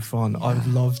sounds so fun. I would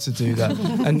love to do that.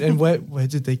 and where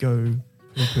did they go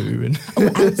poo? And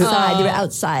Outside. They were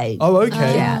outside. oh,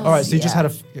 okay. Yes, All right. So you just yeah.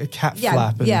 had a cat yeah.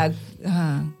 flap. And, Yeah.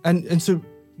 And so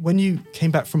when you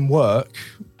came back from work,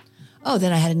 Oh,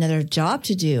 then I had another job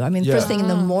to do. I mean, Yeah. first thing in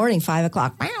the morning, 5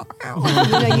 o'clock.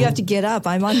 You have to get up.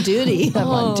 I'm on duty. I'm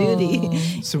on duty.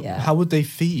 so Yeah. how would they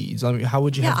feed? I mean, how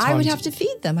would you Yeah, have time I would have to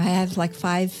feed them. I have like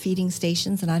 5 feeding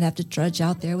stations, and I'd have to trudge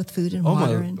out there with food and Oh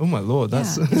water. my, and, oh my lord,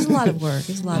 that's. yeah, it's a lot of work.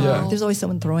 It's a lot of Yeah. work. There's always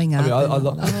someone throwing up. I mean, I and-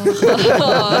 love.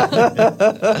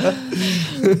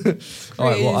 All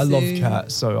right, well, I love Crazy.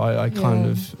 cats, so I kind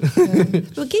Yeah.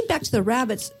 of. But getting back to the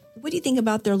rabbits, what do you think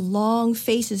about their long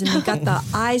faces and they've got the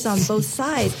eyes on both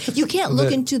sides? You can't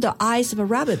look into the eyes of a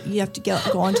rabbit. You have to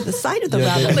go onto the side of the Yeah,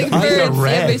 rabbit. Like Eyes are birds, yeah,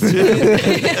 red.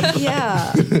 basically.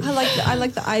 Yeah, I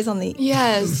like the eyes on the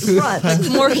Yes.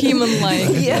 front. More human-like.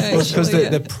 Yeah. Well, it's because actually,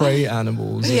 they're prey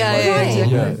animals. Yeah, Like, yeah, Right.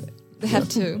 exactly. Yeah. They have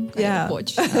to Yeah.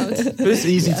 watch out. But it's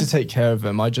easy to take care of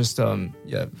them. I just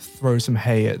throw some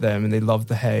hay at them, and they love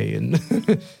the hay, and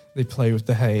they play with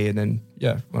the hay, and then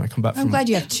when I come back I'm from glad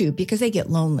you have 2 because they get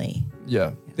lonely.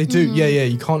 they do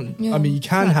you can't. Yeah. I mean, you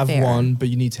can not have fair. one, but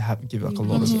you need to give like a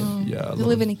lot of a They lot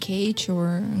live of- in a cage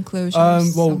or enclosure. well,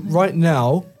 something. right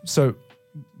now, so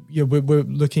we're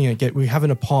looking at we have an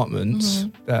apartment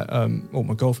that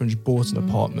my girlfriend just bought an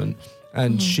apartment,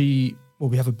 and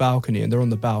we have a balcony, and they're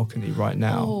on the balcony right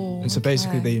now, Oh, and so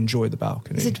basically okay. they enjoy the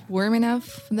balcony. Is it warm enough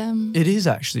for them? It is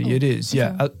actually. It is.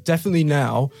 Yeah, definitely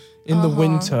now. In the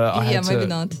winter, I Yeah, had maybe to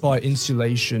not. buy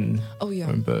insulation. Oh,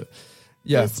 yeah. But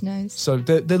yeah, That's nice. so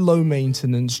they're low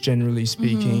maintenance, generally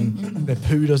speaking. Their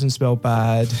poo doesn't smell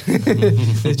bad.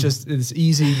 It's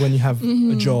easy when you have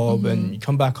a job and you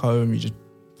come back home. You just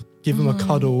give them a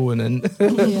cuddle and then.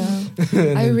 Yeah.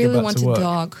 and I then go really back want to a work.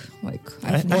 dog. Like,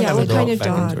 I I've have what a dog kind of back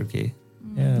dog? in Turkey.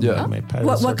 Yeah. Yeah, my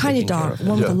parents What are kind of taking care dog? of it.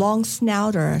 One with Yeah. a long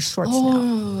snout or a short snout?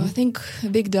 Oh, I think a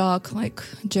big dog, like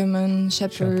German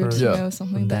Shepherd, Shepherd. you Yeah. know,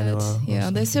 something like that. Danua or Yeah,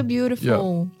 they're so beautiful.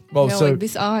 Yeah. Well, you know, so- like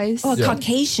these eyes. Oh, a Yeah.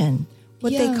 Caucasian.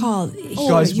 What they Yeah. call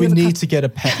Guys, we need to get a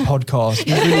pet podcast.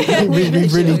 We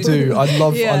really do. I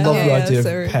love the idea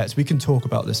sorry. of pets. We can talk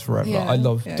about this forever. Yeah, I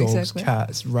love yeah, dogs, exactly.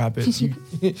 cats, rabbits.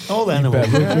 All You animals.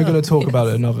 bet. We're going to talk about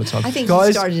it another time. I think you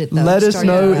guys, started it, though. let us Started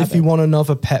know it, if you want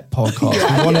another pet podcast.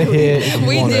 We want to hear if you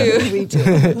We want do. it. We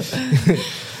do.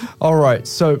 All right.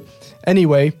 So,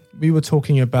 anyway, we were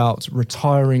talking about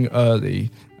retiring early.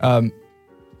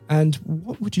 And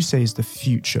what would you say is the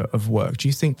future of work? Do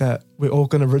you think that we're all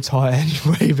going to retire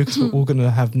anyway because we're all going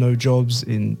to have no jobs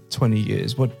in 20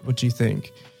 years? What do you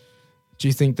think? Do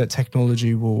you think that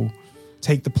technology will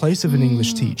take the place of an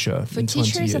English teacher For in 20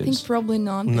 teachers, years? I think probably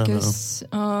not No, no. because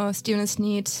students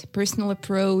need personal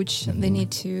approach. They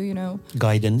need to, you know,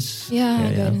 Guidance.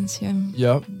 guidance. Yeah.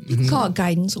 Yeah. You can call it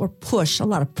guidance or push. A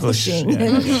lot of Push, pushing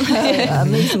yeah.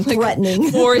 and maybe some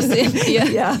threatening. Forcing. Yeah.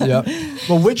 Yeah. Yeah.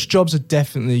 Well, which jobs are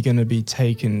definitely going to be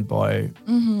taken by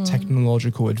Mm-hmm.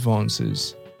 technological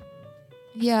advances?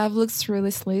 Yeah, I've looked through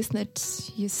this list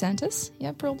that you sent us.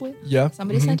 Yeah, probably. Yeah.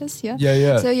 Somebody Mhm. sent us, yeah. Yeah,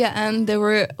 yeah. So yeah, and there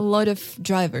were a lot of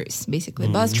drivers, basically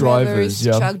bus Drivers, drivers,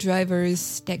 yeah. truck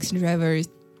drivers, taxi drivers.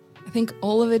 I think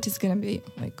all of it is gonna be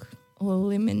like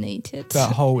eliminated.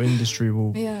 That whole industry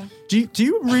will. Yeah. Do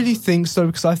you really think so?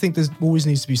 Because I think there's always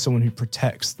needs to be someone who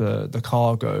protects the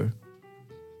cargo.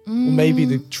 Or maybe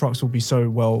the trucks will be so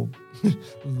well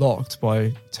locked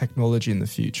by technology in the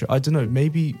future. I don't know.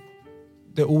 Maybe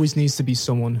there always needs to be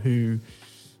someone who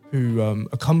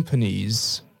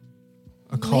accompanies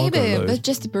a cargo Maybe, load. but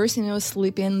just a person who was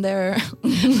sleeping there,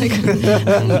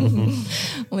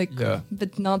 like, Yeah.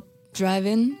 but not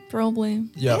driving, probably.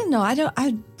 Yeah. Yeah, no, I don't.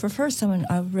 I prefer someone,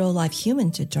 a real life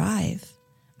human, to drive.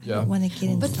 I Yeah. don't want to get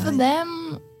inside. But for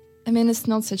them, I mean, it's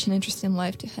not such an interesting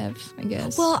life to have, I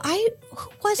guess. Well, who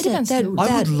was It it depends that, who. I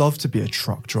that would love to be a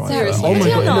truck driver. Seriously. Oh my Do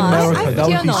god, you in not? America, I that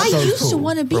would do be not. so I used cool. to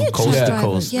want to be From a coast truck to driver.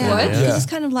 coast. Yeah, What? because Yeah. it's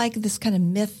kind of like this kind of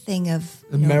myth thing of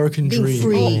American being dream.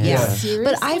 free. Oh, yeah. Seriously?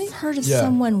 But I've heard of Yeah.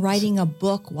 someone writing a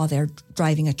book while they're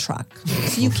driving a truck.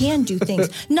 So you can do things,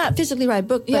 not physically write a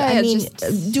book, but Yeah, I mean,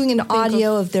 just doing an think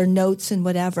audio of their notes and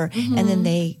whatever, and then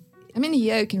I mean,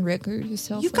 yeah, you can record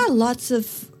yourself. you've got lots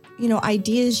of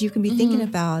ideas you can be thinking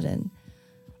about, and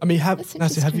I mean, That's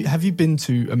Nancy, have you been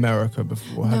to America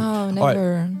before? No, All right,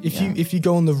 never. If you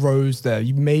go on the roads there,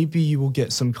 maybe you will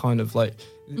get some kind of like.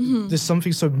 There's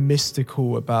something so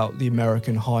mystical about the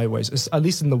American highways, at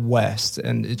least in the West,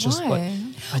 and it's just Why?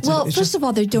 like. Well, first of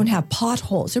all, they don't have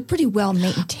potholes. They're pretty well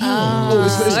maintained.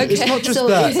 It's not just So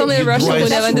that. It's only a Russian drive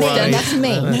would have right. understand. That's the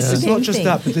main. That's the It's main not just thing.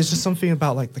 that, but there's just something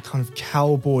about like the kind of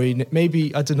cowboy.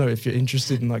 Maybe I don't know if you're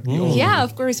interested in like the old. Yeah,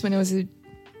 of course. When I was a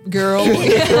girl, Well,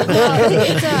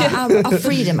 it's a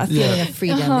freedom, a feeling of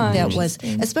freedom that was,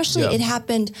 especially Yeah. it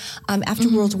happened after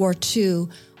World War II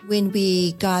when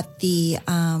we got the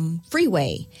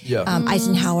freeway. Yeah.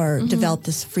 Eisenhower developed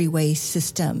this freeway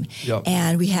system, Yeah.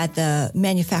 and we had the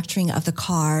manufacturing of the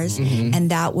cars, and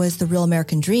that was the real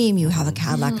American dream. You have a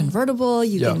Cadillac convertible,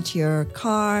 you Yeah. get into your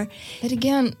car. but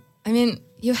again, I mean,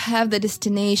 you have the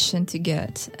destination to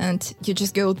get, and you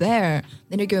just go there,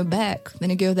 then you go back, then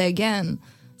you go there again.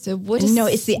 So what is No,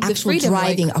 it's the actual freedom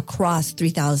driving like? across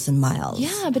 3,000 miles.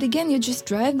 Yeah, but again, you just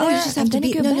drive there. Oh, you just have and to then be.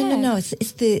 you go back. No.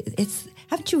 It's.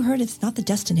 Haven't you heard? It's not the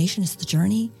destination; it's the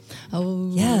journey.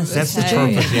 Oh, Yes, That's the okay.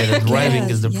 purpose. Yeah, the driving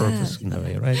Yes, is the yes. purpose in a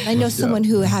way, right? I know someone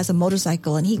who has a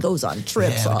motorcycle and he goes on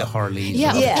trips. Yeah, with the all- Harleys,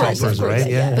 Yeah, with the of course, choppers, of course. right?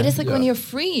 Yeah. But it's like when Yeah. you're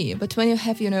free. But when you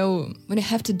have, when you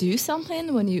have to do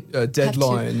something, when you have to-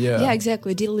 deadline, yeah. yeah,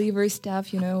 exactly, deliver stuff,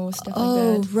 stuff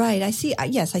Oh, like that. right. I see.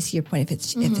 Yes, I see your point. If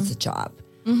it's a job.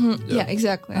 Yeah,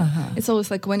 exactly. It's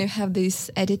always like when you have this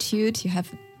attitude,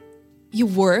 you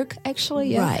work actually,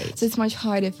 yeah. Right. So it's much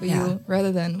harder for Yeah. you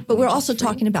rather than. But we're just also free.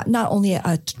 talking about not only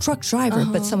a truck driver,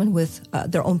 but someone with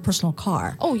their own personal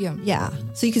car. Oh yeah, Yeah.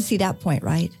 So you can see that point,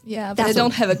 right? yeah. But That's I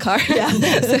don't have a car. Yeah,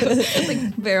 so,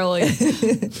 like barely.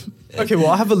 Okay, well,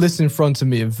 I have a list in front of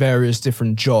me of various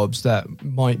different jobs that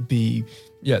might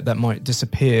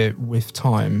disappear with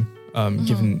time,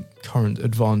 given current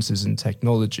advances in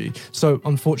technology. So,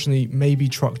 unfortunately, maybe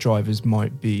truck drivers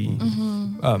might be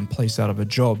placed out of a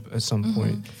job at some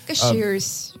point.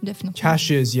 Cashiers, definitely.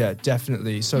 Cashiers, yeah,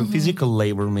 definitely. So, Physical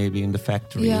labor maybe in the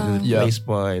factory Yeah. is replaced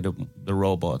by the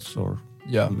robots or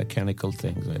Yeah. mechanical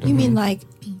things. I don't You know. mean like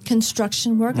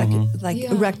construction work, like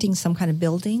Yeah. erecting some kind of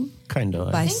building? Kind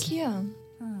of. By I think yeah.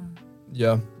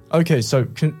 yeah. Okay, so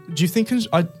do you think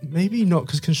maybe not,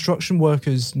 because construction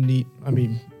workers need? I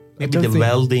mean, I Maybe don't the think-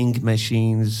 welding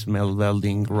machines,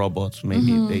 welding robots,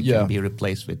 maybe they Yeah. can be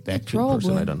replaced with the actual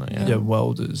person. Probably. I don't know. Yeah, Yeah.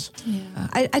 welders.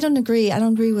 I don't agree. I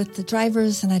don't agree with the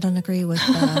drivers, and I don't agree with.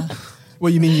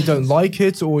 Well, you mean you don't like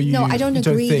it, or you? No, I don't you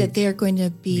agree think- that they're going to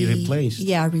be Be replaced.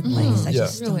 Yeah, replaced. I Yeah.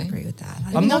 just Really? don't agree with that.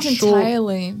 I'm not not sure-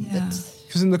 entirely. Yeah. But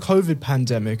Because in the COVID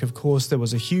pandemic, of course, there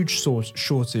was a huge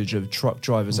shortage of truck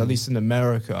drivers, at least in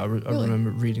America. I remember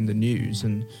reading the news,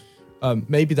 and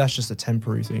maybe that's just a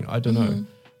temporary thing. I don't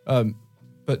know.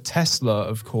 But Tesla,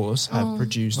 of course, have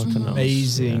produced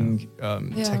amazing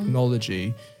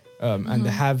technology, and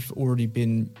there have already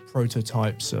been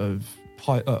prototypes of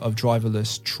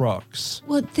driverless trucks.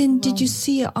 Well, then did you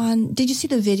see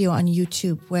the video on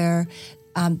YouTube where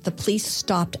the police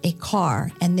stopped a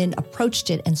car and then approached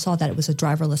it and saw that it was a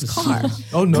driverless car,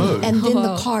 Oh no! and then the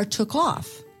Wow. car took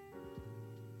off.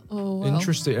 oh wow.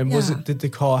 Interesting. And Yeah. did the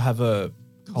car have a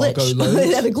cargo Glitch. load?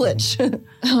 It had a glitch.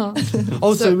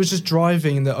 Oh, so it was just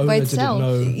driving, and the owner didn't itself.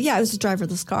 know. Yeah, it was a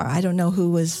driverless car. I don't know who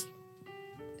was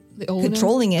The owner?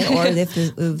 controlling it or if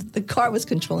the car was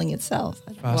controlling itself.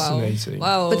 Fascinating.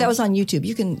 Wow. But that was on YouTube.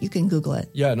 You can Google it.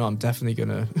 Yeah, no, I'm definitely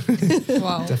gonna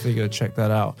wow. definitely gonna check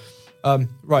that out.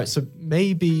 Right, so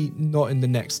maybe not in the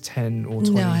next 10 or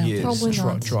 20 No, I don't years, think so. truck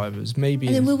Probably not. drivers. Maybe,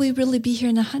 And then will we really be here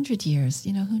in 100 years?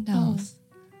 Who knows?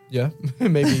 yeah,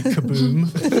 maybe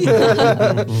kaboom.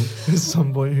 At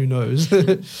some point, who knows?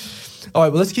 All right,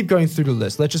 well, let's keep going through the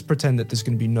list. Let's just pretend that there's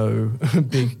going to be no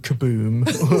big kaboom,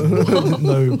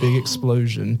 no big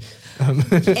explosion.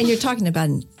 And you're talking about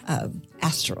an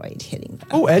asteroid hitting them.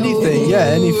 Oh, anything. Yeah,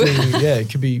 anything. Yeah,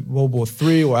 it could be World War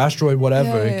III or asteroid,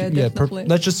 whatever. Yeah, It could- definitely.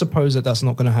 let's just suppose that that's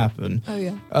not going to happen. Oh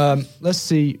yeah. Let's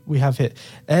see. We have here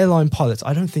airline pilots.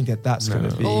 I don't think that's going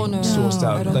to be Oh, no. sourced No,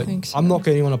 out. I don't think so. I'm not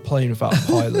getting on a plane without a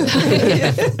pilot.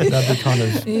 That'd be kind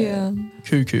of Yeah.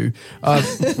 cuckoo.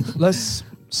 Let's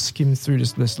skim through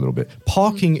this list a little bit.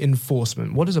 Parking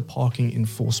enforcement. What is a parking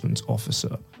enforcement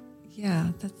officer?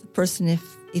 Yeah, that's the person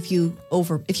if you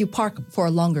park for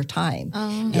a longer time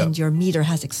and Yeah. your meter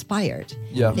has expired,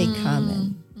 Yeah, they come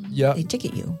and yeah. they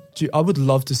ticket you. I would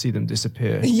love to see them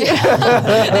disappear.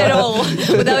 At all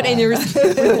without any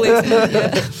replacement.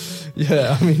 Yeah.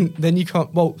 Yeah, I mean, then you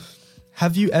can't. Well,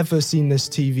 have you ever seen this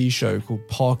TV show called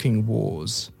Parking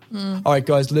Wars? All right,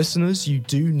 guys, listeners, you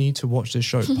do need to watch this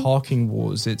show, Parking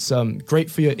Wars. It's great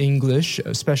for your English,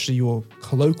 especially your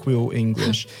colloquial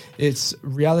English. It's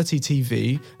reality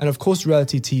TV, and of course,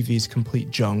 reality TV is complete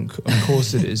junk. Of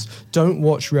course it is. Don't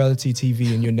watch reality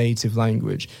TV in your native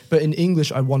language. But in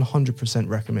English, I 100%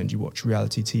 recommend you watch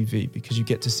reality TV because you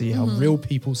get to see how real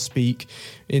people speak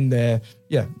in their,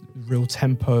 real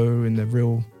tempo, in their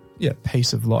real,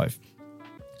 pace of life.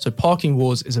 So Parking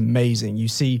Wars is amazing. You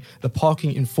see the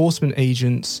parking enforcement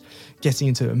agents getting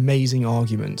into amazing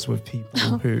arguments with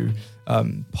people who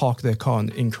park their car in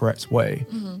the incorrect way.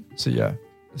 So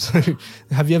So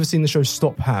have you ever seen the show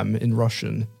Stop Ham in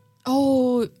Russian?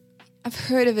 Oh, I've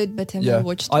heard of it, but I've never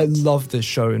watched it. I love this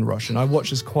show in Russian. I watch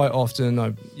this quite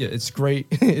often. It's great.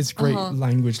 It's great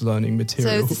language learning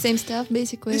material. So it's the same stuff,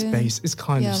 basically. It's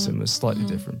kind of similar, slightly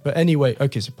different. But anyway,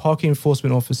 okay. So parking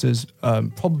enforcement officers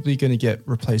probably going to get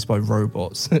replaced by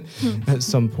robots at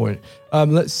some point.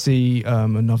 Let's see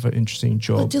another interesting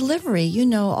job. Well, delivery.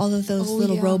 All of those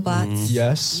little robots.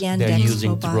 Yes, Yandex they're using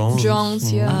robots.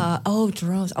 drones. Drones,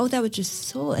 drones. Oh, that was just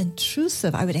so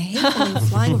intrusive. I would hate them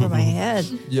flying over my head.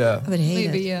 Yeah. I would hate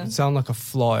Maybe, it. Sound like a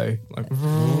fly. Like,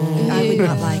 I would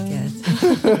not like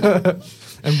it.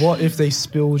 and what if they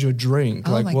spilled your drink?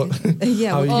 Oh like my what? goodness.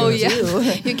 Yeah. how are what you do you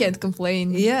gonna do? You can't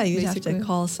complain. Yeah, you'd have to basically.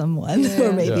 call someone Yeah.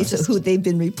 or maybe Yeah. who they've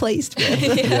been replaced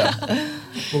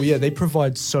with. Well, yeah, they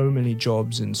provide so many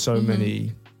jobs in so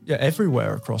many,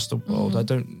 everywhere across the world. I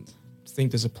don't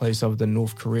think there's a place other than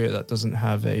North Korea that doesn't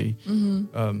have a,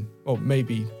 or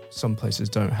maybe some places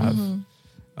don't have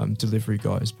delivery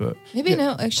guys, but Maybe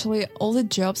no, actually, all the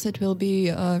jobs that will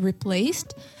be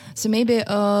replaced. So maybe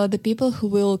the people who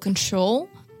will control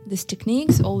these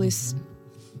techniques, all these,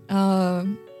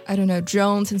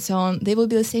 drones and so on, they will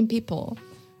be the same people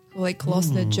who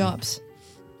lost their jobs.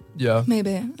 yeah.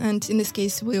 Maybe. And in this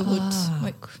case, we would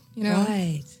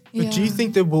Right. But do you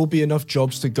think there will be enough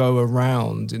jobs to go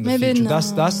around in the Maybe future?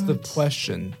 That's the not.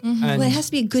 question. Well, And it has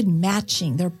to be a good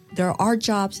matching. There are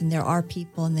jobs and there are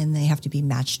people, and then they have to be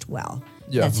matched well.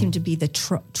 Yeah. That seemed to be the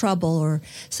trouble, or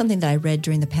something that I read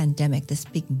during the pandemic. This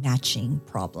big matching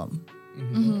problem.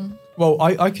 well,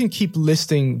 I can keep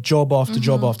listing job after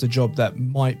job after job that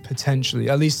might potentially,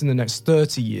 at least in the next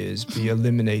 30 years, be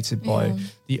eliminated by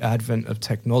the advent of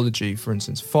technology. For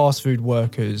instance, fast food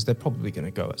workers, they're probably going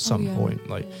to go at some point.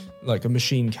 Like a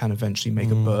machine can eventually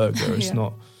make a burger. It's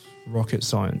not rocket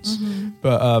science.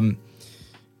 But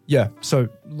so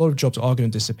a lot of jobs are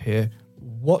going to disappear.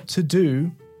 What to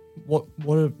do?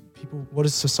 What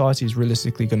is societies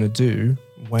realistically going to do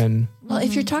when? Well,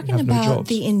 if you're talking have no about jobs?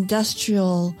 the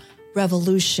Industrial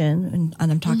Revolution,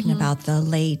 and I'm talking about the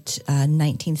late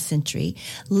 19th century,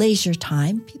 leisure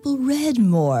time, people read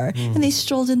more and they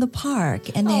strolled in the park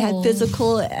and they had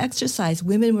physical exercise.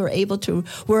 Women were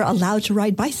allowed to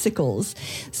ride bicycles.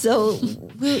 So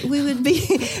we would be,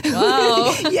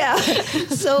 Wow. yeah.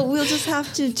 So we'll just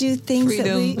have to do things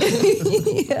that we,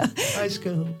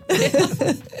 Bicycle.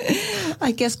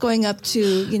 I guess going up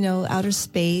to, outer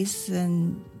space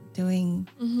and doing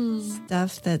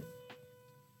stuff that,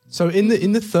 So in the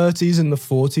 30s and the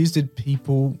 40s, did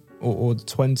people, or the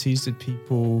 20s, did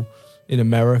people in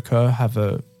America have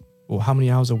how many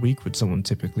hours a week would someone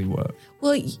typically work?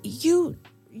 well,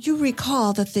 you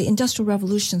recall that the Industrial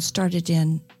Revolution started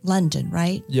in London,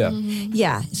 right? Yeah.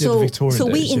 Yeah. the Victorian So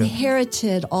we days, yeah.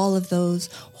 inherited all of those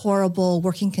horrible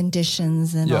working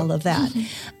conditions and all of that.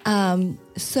 I'm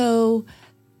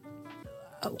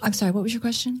sorry, what was your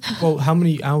question? Well, how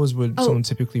many hours would someone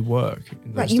typically work?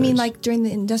 In those Right, you mean days? like during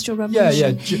the Industrial Yeah,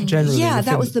 Revolution? generally. Yeah, that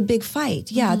within- was the big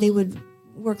fight. Yeah, they would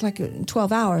work like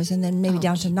 12 hours and then maybe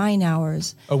down to 9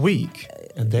 hours. a week.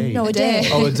 A day. No, a day.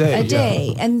 Oh, a day, A yeah.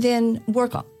 day. And then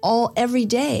work every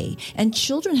day. And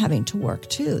children having to work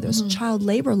too. There's child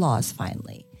labor laws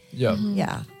finally. Yeah.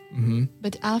 Yeah.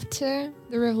 But after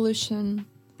the revolution,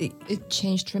 it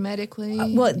changed dramatically.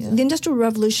 The Industrial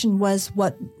Revolution was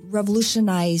what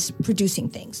revolutionized producing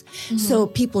things. So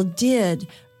people did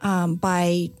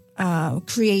by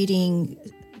creating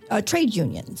trade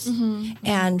unions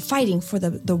and fighting for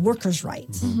the workers'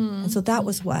 rights. And so that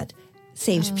was what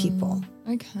saved people.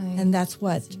 Okay. And that's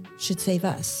what should save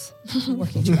us,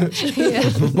 working too much.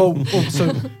 Well,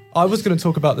 so I was going to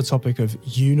talk about the topic of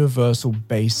universal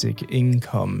basic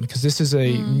income because this is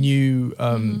a new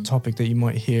topic that you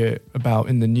might hear about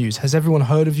in the news. Has everyone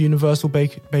heard of universal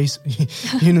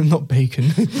not bacon,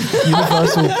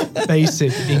 universal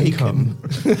basic income?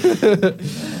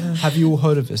 Have you all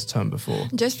heard of this term before?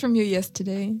 Just from you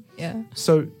yesterday. Yeah.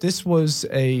 So this was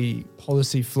a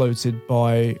policy floated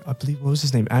by, I believe, what was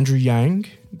his name? Andrew Yang,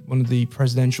 one of the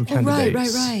presidential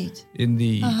candidates right. in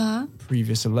the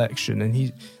previous election. And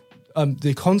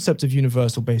the concept of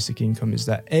universal basic income is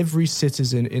that every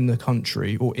citizen in the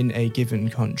country or in a given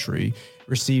country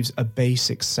receives a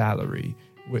basic salary,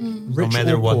 No rich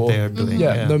matter or what poor. they're doing.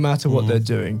 Yeah, no matter what they're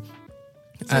doing.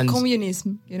 It's like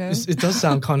communism, you know. It does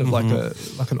sound kind of like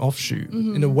an offshoot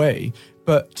in a way.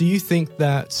 But do you think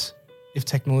that if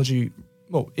technology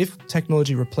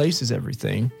replaces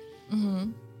everything,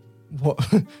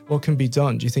 what can be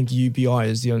done? Do you think UBI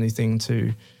is the only thing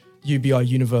UBI,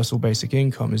 universal basic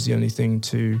income, is the only thing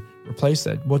to replace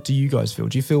that? What do you guys feel?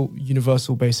 Do you feel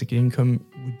universal basic income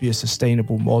would be a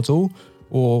sustainable model,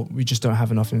 or we just don't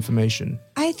have enough information?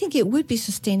 I think it would be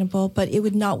sustainable, but it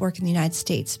would not work in the United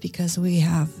States because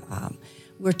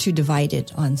we're too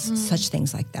divided on such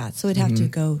things like that. So it'd have to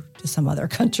go to some other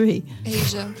country.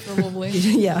 Asia, probably.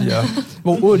 Yeah.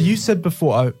 Well, you said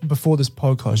before this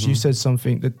podcast, you said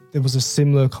something that there was a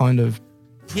similar kind of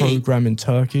program in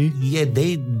Turkey. Yeah,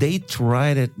 they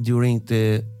tried it during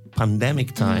the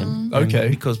pandemic time. Okay.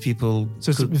 Because people... So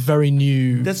it's very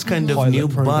new. That's kind of pilot new,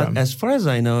 program. but as far as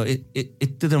I know,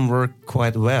 it didn't work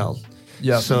quite well.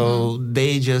 Yeah. So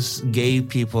they just gave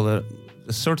people a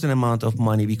certain amount of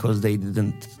money because they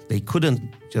couldn't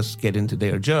just get into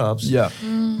their jobs. Yeah.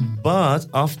 But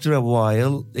after a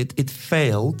while, it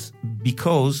failed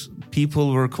because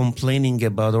people were complaining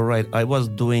about, all right, I was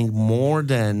doing more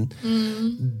than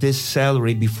this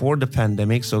salary before the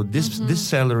pandemic. So this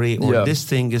salary or this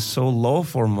thing is so low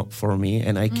for me,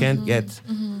 and I can't get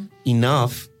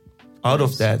enough out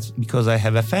of that because I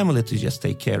have a family to just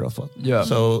take care of. Yeah.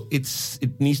 So it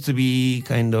needs to be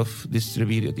kind of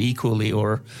distributed equally,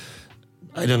 or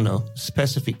I don't know,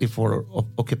 specifically for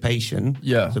occupation.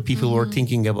 Yeah. So people were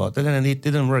thinking about that, and it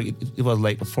didn't work. It was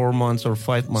like a 4 months or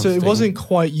 5 months. So it thing. wasn't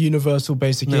quite universal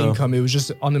basic No. income. It was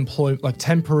just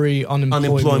temporary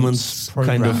unemployment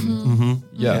kind of. program.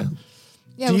 Yeah.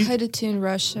 Yeah, Do we you- had it too in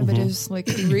Russia, but it was like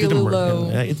It really didn't work. low.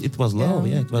 Yeah, it was low.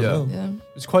 Yeah, it was Yeah. low. Yeah.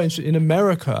 It's quite interesting. In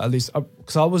America, at least,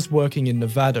 because I was working in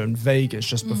Nevada and Vegas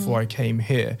just before I came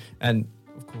here. And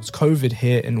of course, COVID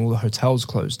hit and all the hotels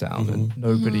closed down and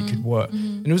nobody could work.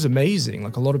 And it was amazing.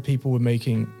 Like a lot of people were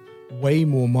making way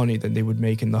more money than they would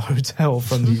make in the hotel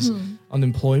from these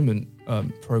unemployment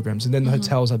programs. And then the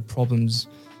hotels had problems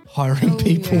hiring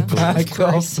people yeah. back Of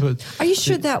course. afterwards. Are you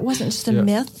sure that wasn't just a Yeah.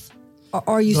 myth? Or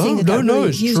are you saying that No, really,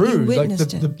 it's you, true. you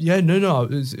witnessed it? No.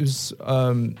 It was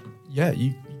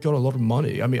you got a lot of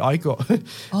money. I mean,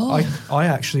 I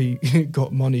actually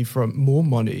got more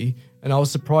money, and I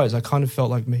was surprised. I kind of felt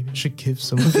like maybe I should give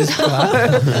some of this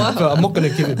back, but I'm not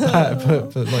going to give it back.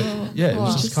 But like, yeah, it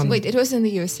was just kind of Wait, it was in the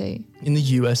USA. in the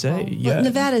USA. Yeah, But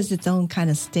Nevada is its own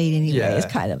kind of state anyway. Yeah.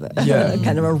 It's kind of a Yeah.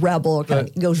 kind of a rebel, kind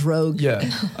of goes rogue. yeah.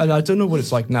 And I don't know what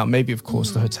it's like now. Maybe, of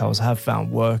course, the hotels have found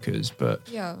workers, but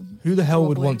Yeah. who the hell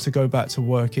would Probably. want to go back to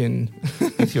work in?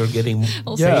 If you're getting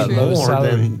Also Yeah, true. low more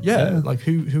salary. than Like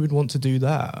who would want to do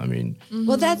that? I mean,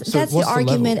 Well, that's So the what's the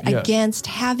argument level? Yeah. against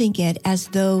having it, as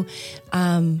though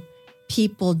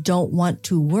people don't want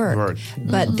to work.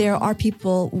 But there are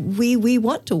people we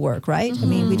want to work, right? I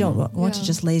mean, we don't want to Yeah.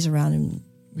 just laze around and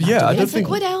yeah, I don't It's like, think.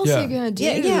 what else yeah. are you going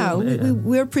to do?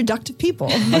 we're productive people.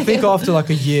 I think after like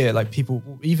a year, like people,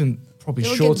 even probably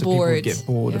They'll shorter get people, would bored. get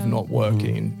bored of Yeah. not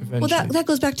working eventually. Well, that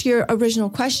goes back to your original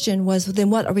question was, then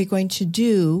what are we going to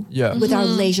do Yeah. with our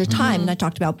leisure time? And I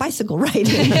talked about bicycle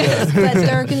riding. But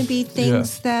there are going to be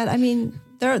things that, I mean,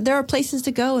 there are places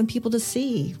to go and people to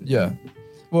see. Yeah.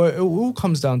 Well, it all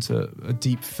comes down to a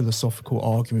deep philosophical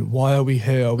argument. Why are we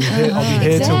here? Are we here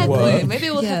Exactly. to work? Maybe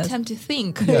we'll Yes. have time to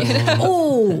think.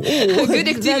 Oh, Good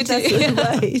activity.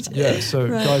 That's right. Yeah, so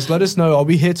guys, let us know. Are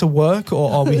we here to work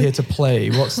or are we here to play?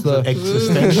 What's the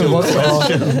existential what's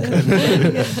question.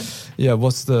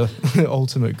 what's the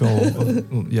ultimate goal of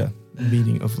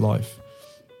meaning of life?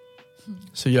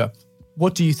 So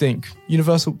what do you think?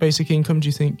 Universal basic income, do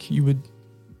you think you would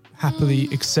happily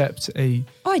accept a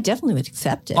Oh, I definitely would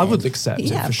accept it. I would accept it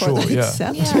Yeah, for of sure. course I'd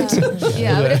Yeah. accept it.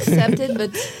 Yeah, I would accept it, but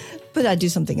But I'd do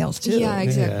something else too. yeah,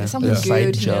 exactly. Yeah. Something Yeah. good,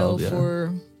 Side you know, job, yeah.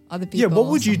 for other people. Yeah, what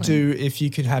would you something. do if you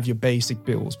could have your basic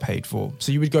bills paid for?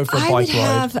 So you would go for a I would bike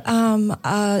ride. have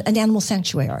an animal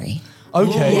sanctuary.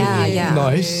 Okay. Yeah, yeah.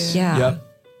 Nice. Yeah. Yeah.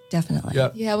 Definitely. Yeah.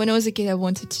 Yeah, when I was a kid, I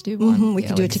wanted to do one. we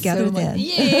could do it together so much. then.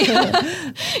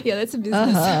 Yeah, yeah, that's a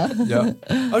business. Yeah.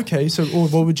 Okay, so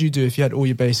what would you do if you had all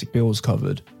your basic bills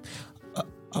covered?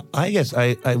 I guess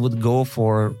I would go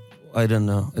for, I don't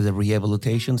know, as a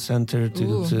rehabilitation center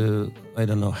to I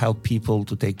don't know, help people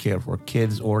to take care of our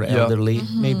kids or Yeah. elderly,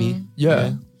 maybe.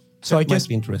 Yeah. So I That guess might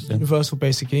be interesting. universal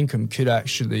basic income could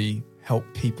actually help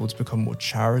people to become more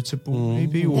charitable,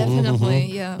 maybe, or Definitely,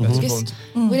 yeah. better Because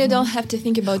volunteer. we don't have to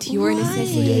think about your Right,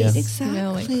 necessities. exactly. You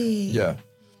know, like, Yeah.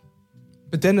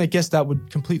 But then I guess that would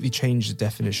completely change the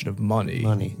definition of money,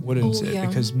 wouldn't Oh, it? yeah.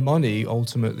 Because money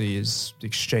ultimately is the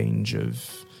exchange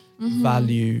of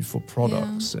value for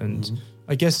products. And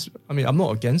I guess, I mean, I'm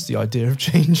not against the idea of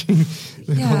changing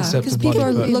the concept because of people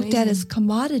money. are but- looked at as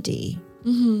commodity.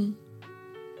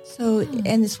 So,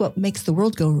 and it's what makes the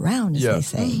world go round, as Yeah. they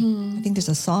say. I think there's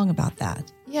a song about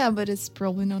that. Yeah, but it's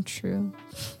probably not true.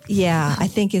 Yeah, I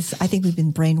think we've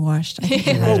been brainwashed. I think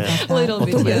you're right about that. A little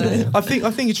bit, yeah. I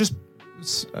think it's just,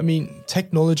 I mean,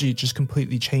 technology just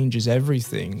completely changes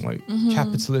everything. Like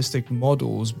capitalistic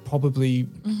models probably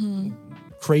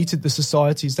created the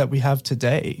societies that we have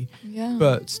today. Yeah.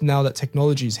 But now that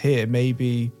technology is here,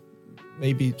 maybe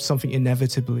something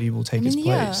inevitably will take its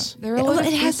place. there are a lot of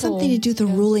It has people- something to do with the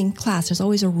ruling class. There's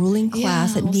always a ruling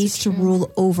class that also needs to true.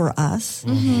 rule over us.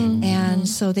 And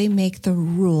so they make the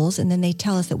rules and then they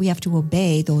tell us that we have to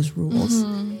obey those rules.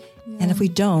 And if we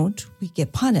don't, we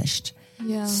get punished.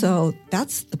 Yeah. So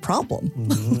that's the problem.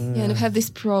 Yeah, and you have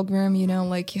this program, you know,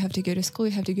 like you have to go to school,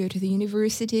 you have to go to the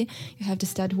university, you have to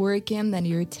start working, then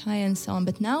you retire and so on.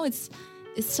 But now it's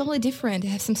totally different. I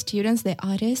have some students, they're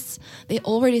artists, they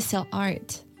already sell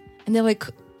art. And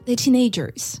they're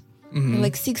teenagers. They're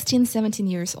like 16, 17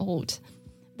 years old.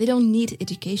 They don't need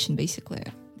education, basically.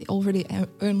 They already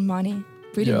earn money,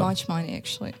 pretty Yeah. much money,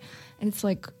 actually. And it's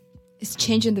like, it's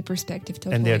changing the perspective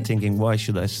totally. And they're thinking, why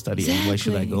should I study and why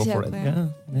should I go for it?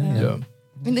 Exactly. Yeah.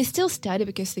 I mean, they still study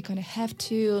because they kind of have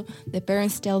to. Their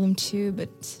parents tell them to, but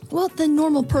Well, the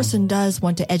normal person does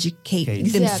want to educate Okay.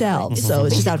 themselves. So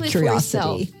it's just out of basically for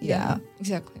yourself. curiosity. Yeah.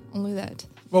 Exactly. Only that.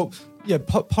 Well, yeah,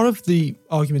 part of the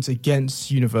arguments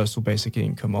against universal basic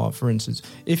income are, for instance,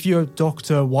 if you're a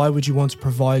doctor, why would you want to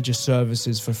provide your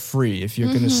services for free if you're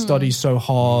going to study so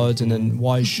hard? And then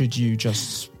why should you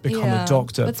just become a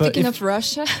doctor? But speaking if- of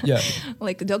Russia, yeah,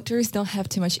 like doctors don't have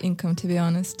too much income, to be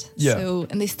honest. Yeah. So,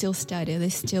 and they still study, they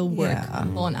still work Yeah.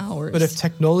 long hours. but if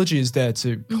technology is there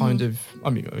to kind of,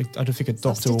 I mean, I don't think a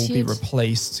doctor will be Substitute.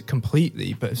 replaced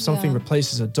completely, but if something Yeah.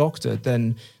 replaces a doctor,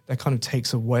 then that kind of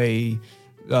takes away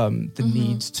the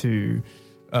need to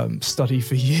study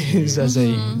for years as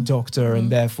a doctor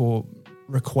and therefore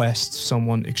request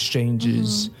someone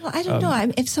exchanges. Well, I don't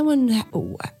know. If someone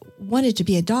wanted to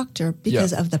be a doctor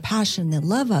because of the passion and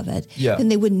love of it, Yeah. then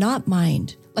they would not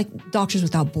mind. Like Doctors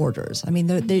Without Borders. I mean,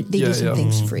 they Yeah, do some yeah.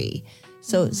 things free.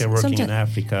 So They're working in sometimes,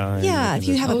 Africa. and- yeah, if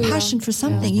you have a Oh, yeah. passion for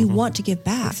something, you want to give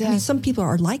back. I Exactly. mean, some people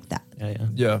are like that. Yeah.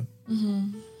 Yeah.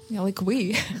 yeah, like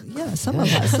we. Yeah, some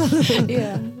of us.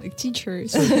 yeah, like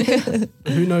teachers.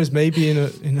 Who knows? Maybe in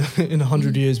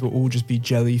 100 years we'll all just be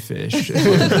jellyfish.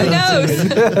 Who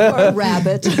knows? Or a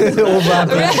rabbit Or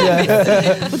rabbits,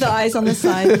 yeah. with the eyes on the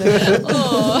side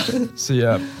there. So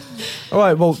yeah. All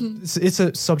right. Well, it's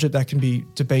a subject that can be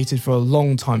debated for a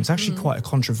long time. It's actually quite a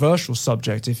controversial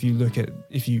subject if you look at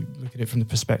it from the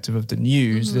perspective of the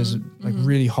news. There's like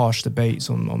really harsh debates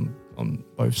on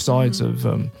both sides of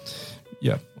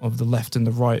the left and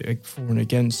the right for and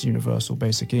against universal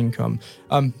basic income.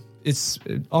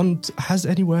 Has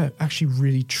anywhere actually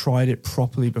really tried it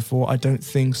properly before? I don't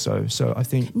think so. So I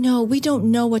think No, we don't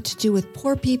know what to do with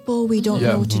poor people. We don't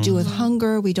Yeah. know what to do with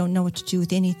hunger. We don't know what to do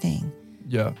with anything.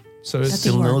 yeah. So it's, Nothing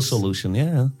Still no works. solution.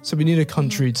 Yeah. so we need a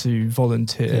country to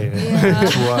volunteer.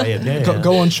 Try it. Yeah.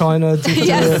 Go on, China. Do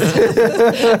yes.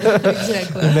 it.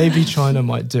 exactly. Maybe China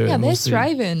might do it. Yeah, and we'll they're see.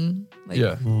 thriving. Like,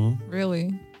 Yeah.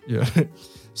 really. Yeah.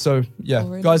 So, yeah,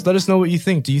 Already. guys, let us know what you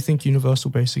think. Do you think universal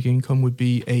basic income would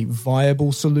be a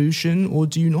viable solution or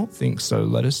do you not think so?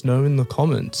 Let us know in the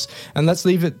comments. And let's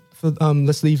leave it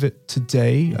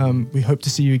today. We hope to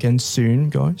see you again soon,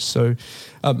 guys. So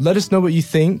let us know what you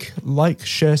think. Like,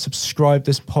 share, subscribe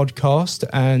this podcast,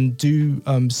 and do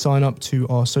sign up to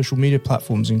our social media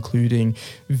platforms, including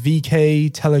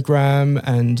VK, Telegram,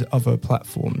 and other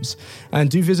platforms. And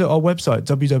do visit our website,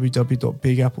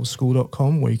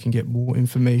 www.bigappleschool.com, where you can get more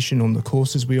information on the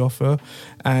courses we offer.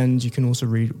 And you can also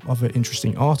read other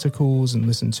interesting articles and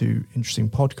listen to interesting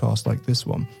podcasts like this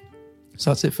one. So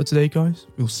that's it for today, guys.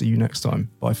 We'll see you next time.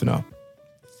 Bye for now.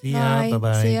 See ya. Bye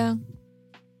bye. See ya.